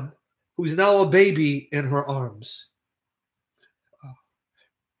son, who's now a baby, in her arms.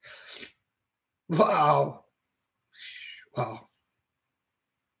 Wow. Wow.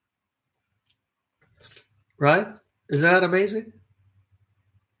 Right? Isn't that amazing?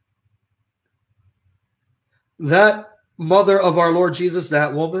 That mother of our Lord Jesus,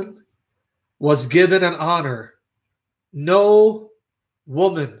 that woman, was given an honor no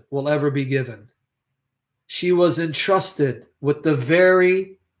woman will ever be given. She was entrusted with the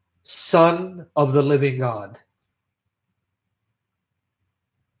very Son of the living God.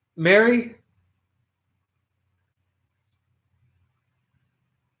 Mary,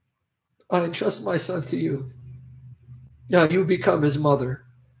 I entrust my son to you. Now you become his mother.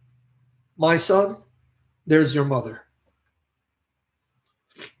 My son, there's your mother.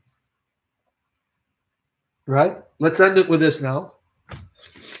 Right? Let's end it with this now.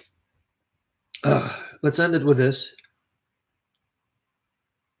 Let's end it with this.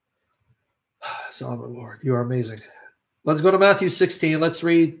 Sovereign Lord, you are amazing. Let's go to Matthew 16. Let's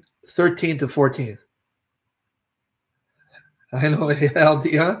read 13 to 14. I know,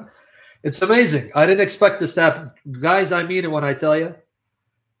 LD, it's amazing. I didn't expect this to happen. Guys, I mean it when I tell you.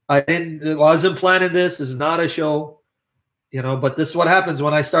 I wasn't planning this. This is not a show. You know, but this is what happens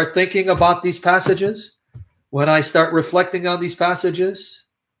when I start thinking about these passages. When I start reflecting on these passages,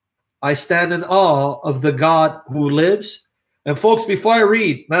 I stand in awe of the God who lives. And folks, before I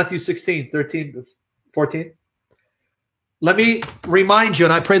read Matthew 16, 13 to 14, let me remind you,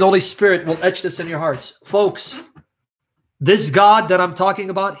 and I pray the Holy Spirit will etch this in your hearts. Folks, this God that I'm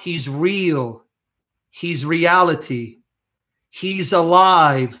talking about, he's real. He's reality. He's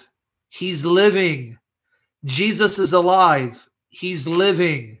alive. He's living. Jesus is alive. He's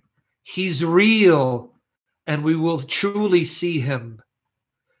living. He's real. And we will truly see him.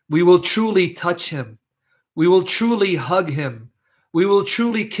 We will truly touch him. We will truly hug him. We will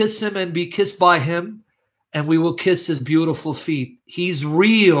truly kiss him and be kissed by him. And we will kiss his beautiful feet. He's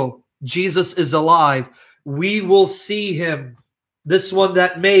real. Jesus is alive. We will see him. This one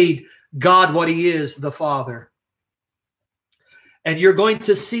that made God what he is, the Father. And you're going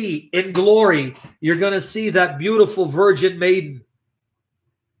to see in glory, you're going to see that beautiful virgin maiden,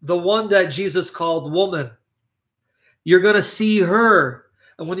 the one that Jesus called woman. You're going to see her.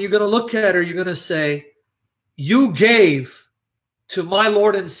 And when you're going to look at her, you're going to say, you gave to my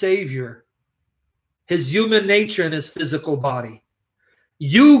Lord and Savior his human nature and his physical body.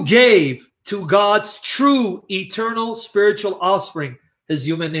 You gave to God's true eternal spiritual offspring his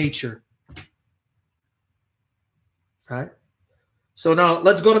human nature. Right? So now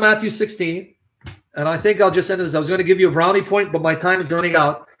let's go to Matthew 16. And I think I'll just end this. I was going to give you a brownie point, but my time is running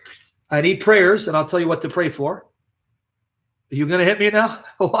out. I need prayers, and I'll tell you what to pray for. Are you going to hit me now?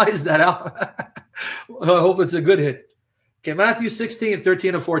 Why is that, Al? I hope it's a good hit. Okay, Matthew 16,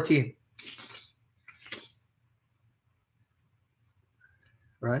 13 and 14.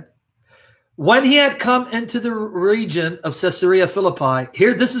 Right? When he had come into the region of Caesarea Philippi,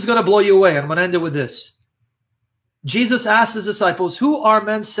 here, this is going to blow you away. I'm going to end it with this. Jesus asked his disciples, who are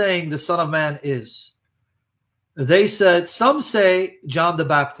men saying the Son of Man is? They said, some say John the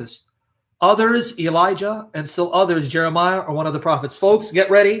Baptist, others Elijah, and still others Jeremiah or one of the prophets. Folks,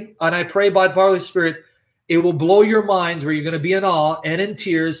 get ready. And I pray by the power of the Spirit, it will blow your minds where you're going to be in awe and in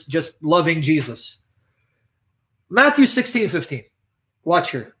tears just loving Jesus. Matthew 16, 15.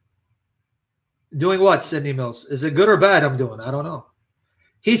 Watch here. Doing what, Sidney Mills? Is it good or bad I'm doing? I don't know.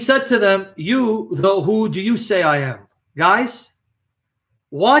 He said to them, you, though, who do you say I am? Guys,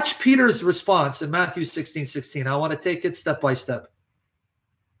 watch Peter's response in Matthew 16, 16. I want to take it step by step.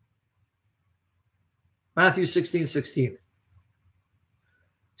 Matthew 16, 16.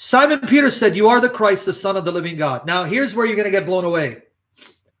 Simon Peter said, you are the Christ, the Son of the living God. Now, here's where you're going to get blown away.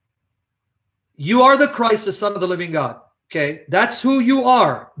 You are the Christ, the Son of the living God. Okay, that's who you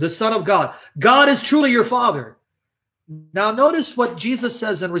are, the Son of God. God is truly your Father. Now, notice what Jesus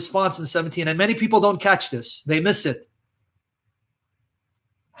says in response in 17, and many people don't catch this. They miss it.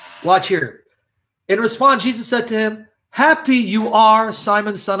 Watch here. In response, Jesus said to him, happy you are,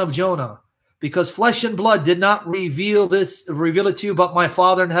 Simon, son of Jonah, because flesh and blood did not reveal it to you, but my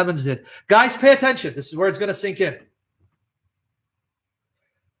Father in heavens did. Guys, pay attention. This is where it's going to sink in.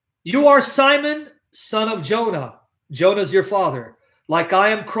 You are Simon, son of Jonah. Jonah is your father. Like I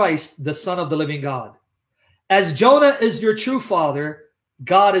am Christ, the Son of the living God. As Jonah is your true father,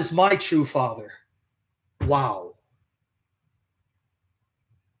 God is my true father. Wow.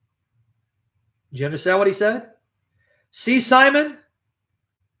 Do you understand what he said? See, Simon,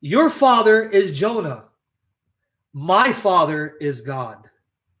 your father is Jonah. My father is God.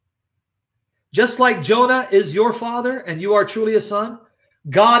 Just like Jonah is your father and you are truly a son,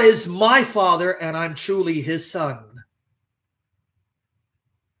 God is my father and I'm truly his son.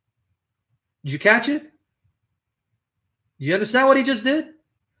 Did you catch it? Do you understand what he just did?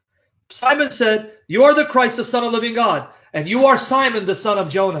 Simon said, you are the Christ, the Son of the living God, and you are Simon, the son of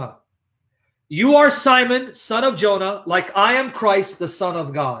Jonah. You are Simon, son of Jonah, like I am Christ, the Son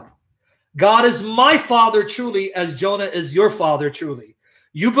of God. God is my father truly, as Jonah is your father truly.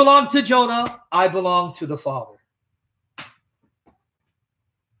 You belong to Jonah, I belong to the Father.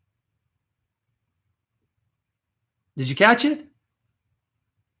 Did you catch it?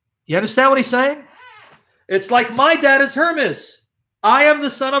 You understand what he's saying? It's like my dad is Hermes. I am the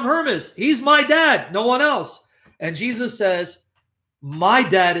son of Hermes. He's my dad, no one else. And Jesus says, my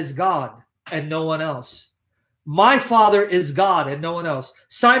dad is God and no one else. My father is God and no one else.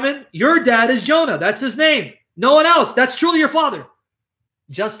 Simon, your dad is Jonah. That's his name. No one else. That's truly your father.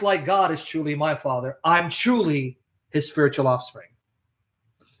 Just like God is truly my father, I'm truly his spiritual offspring.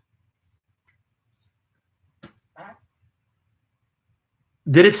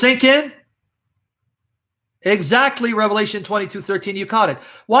 Did it sink in? Exactly, Revelation 22:13, you caught it.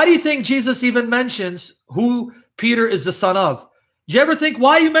 Why do you think Jesus even mentions who Peter is the son of? Do you ever think,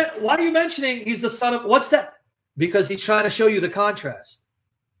 why are you mentioning he's the son of, what's that? Because he's trying to show you the contrast,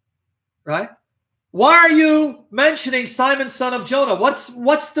 right? Why are you mentioning Simon, son of Jonah?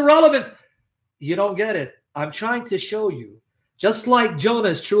 What's the relevance? You don't get it. I'm trying to show you, just like Jonah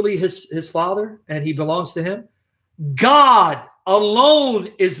is truly his father and he belongs to him, God alone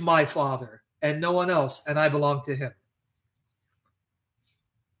is my father and no one else, and I belong to him.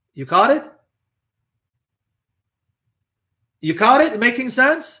 You caught it? You caught it? Making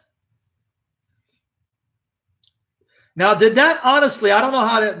sense? Now, did that, honestly, I don't know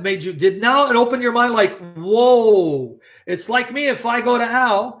how that made you, did now it open your mind like, whoa. It's like me if I go to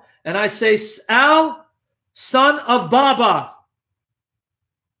Al and I say, Al, son of Baba.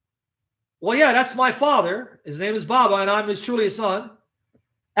 Well, yeah, that's my father. His name is Baba, and I'm his truly his son.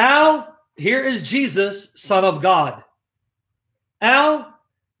 Al, here is Jesus, son of God. Al,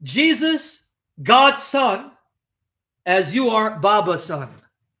 Jesus, God's son, as you are Baba's son.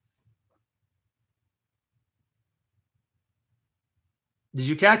 Did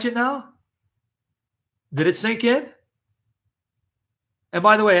you catch it now? Did it sink in? And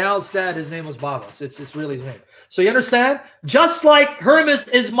by the way, Al's dad, his name was Baba. It's really his name. So you understand? Just like Hermes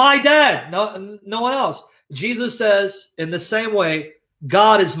is my dad, no one else. Jesus says, in the same way,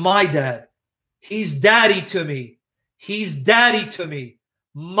 God is my dad. He's daddy to me. He's daddy to me.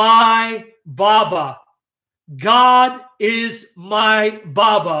 My Baba. God is my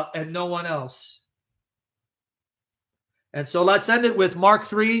Baba and no one else. And so let's end it with Mark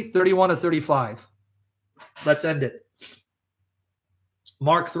 3:31-35. Let's end it.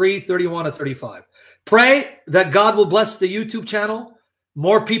 Mark 3:31-35. Pray that God will bless the YouTube channel.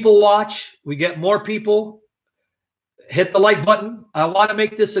 More people watch. We get more people. Hit the like button. I want to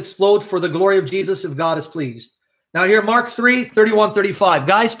make this explode for the glory of Jesus if God is pleased. Now here, Mark 3:31-35.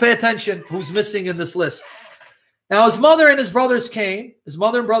 Guys, pay attention who's missing in this list. Now his mother and his brothers came. His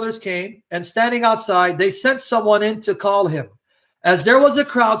mother and brothers came, and standing outside, they sent someone in to call him. As there was a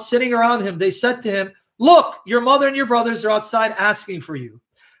crowd sitting around him, they said to him, "Look, your mother and your brothers are outside asking for you."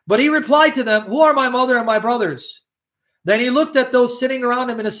 But he replied to them, "Who are my mother and my brothers?" Then he looked at those sitting around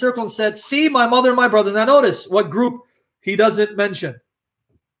him in a circle and said, "See, my mother and my brother." Now notice what group he doesn't mention,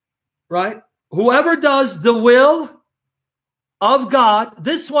 right? Whoever does the will of God,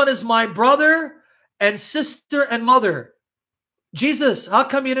 this one is my brother and sister and mother. Jesus, how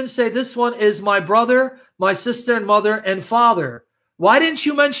come you didn't say this one is my brother, my sister and mother and father? Why didn't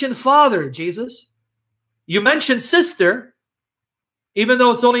you mention father, Jesus? You mentioned sister, even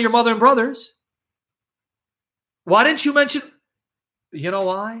though it's only your mother and brothers. Why didn't you mention? You know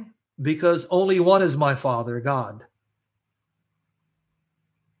why? Because only one is my Father, God.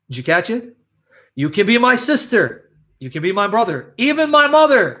 Did you catch it? You can be my sister. You can be my brother, even my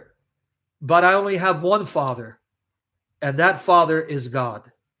mother. But I only have one Father, and that Father is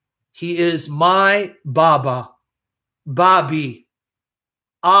God. He is my Baba, Babi,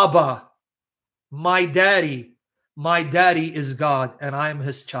 Abba, my daddy. My daddy is God, and I am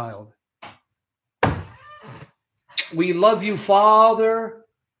his child. We love you, Father,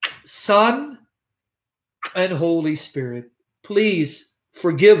 Son, and Holy Spirit. Please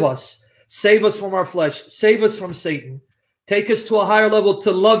forgive us. Save us from our flesh. Save us from Satan. Take us to a higher level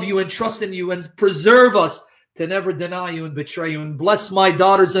to love you and trust in you, and preserve us to never deny you and betray you. And bless my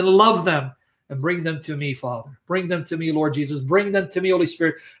daughters and love them and bring them to me, Father. Bring them to me, Lord Jesus. Bring them to me, Holy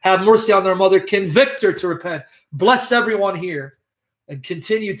Spirit. Have mercy on their mother. Convict her to repent. Bless everyone here and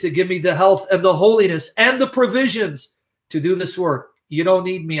continue to give me the health and the holiness and the provisions to do this work. You don't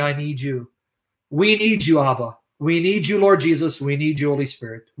need me. I need you. We need you, Abba. We need you, Lord Jesus. We need you, Holy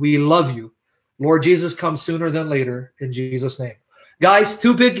Spirit. We love you. Lord Jesus, come sooner than later in Jesus' name. Guys,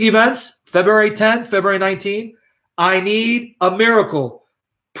 two big events, February 10, February 19. I need a miracle.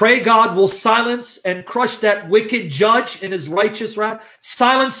 Pray God will silence and crush that wicked judge in his righteous wrath.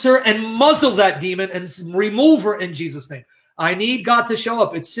 Silence her and muzzle that demon and remove her in Jesus' name. I need God to show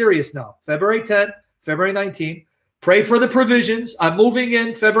up. It's serious now. February 10, February 19. Pray for the provisions. I'm moving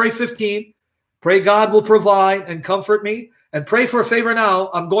in February 15. Pray God will provide and comfort me. And pray for a favor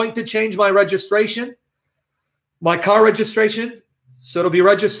now. I'm going to change my registration, my car registration, so it'll be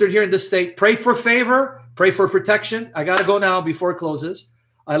registered here in this state. Pray for favor. Pray for protection. I got to go now before it closes.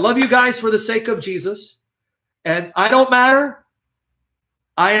 I love you guys for the sake of Jesus. And I don't matter.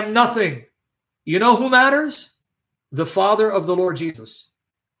 I am nothing. You know who matters? The Father of the Lord Jesus.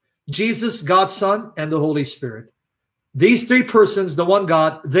 Jesus, God's Son, and the Holy Spirit. These three persons, the one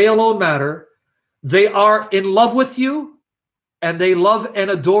God, they alone matter. They are in love with you, and they love and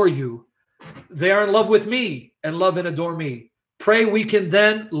adore you. They are in love with me and love and adore me. Pray we can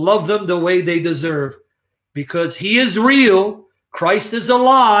then love them the way they deserve, because he is real. Christ is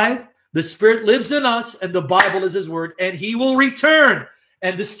alive. The Spirit lives in us, and the Bible is his word, and he will return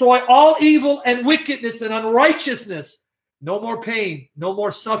and destroy all evil and wickedness and unrighteousness. No more pain, no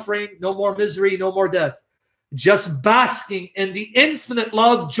more suffering, no more misery, no more death. Just basking in the infinite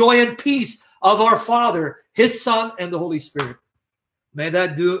love, joy, and peace of our Father, his Son, and the Holy Spirit. May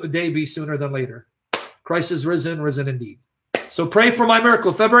that day be sooner than later. Christ is risen, risen indeed. So pray for my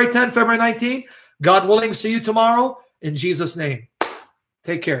miracle. February 10, February 19. God willing, see you tomorrow in Jesus' name.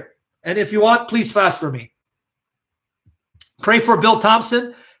 Take care. And if you want, please fast for me. Pray for Bill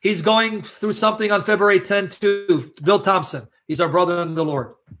Thompson. He's going through something on February 10 too. Bill Thompson. He's our brother in the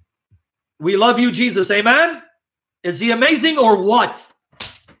Lord. We love you, Jesus. Amen? Is he amazing or what?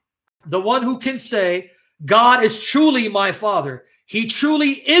 The one who can say, God is truly my Father. He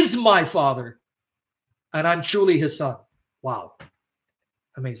truly is my Father. And I'm truly his son. Wow.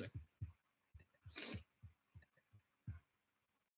 Amazing.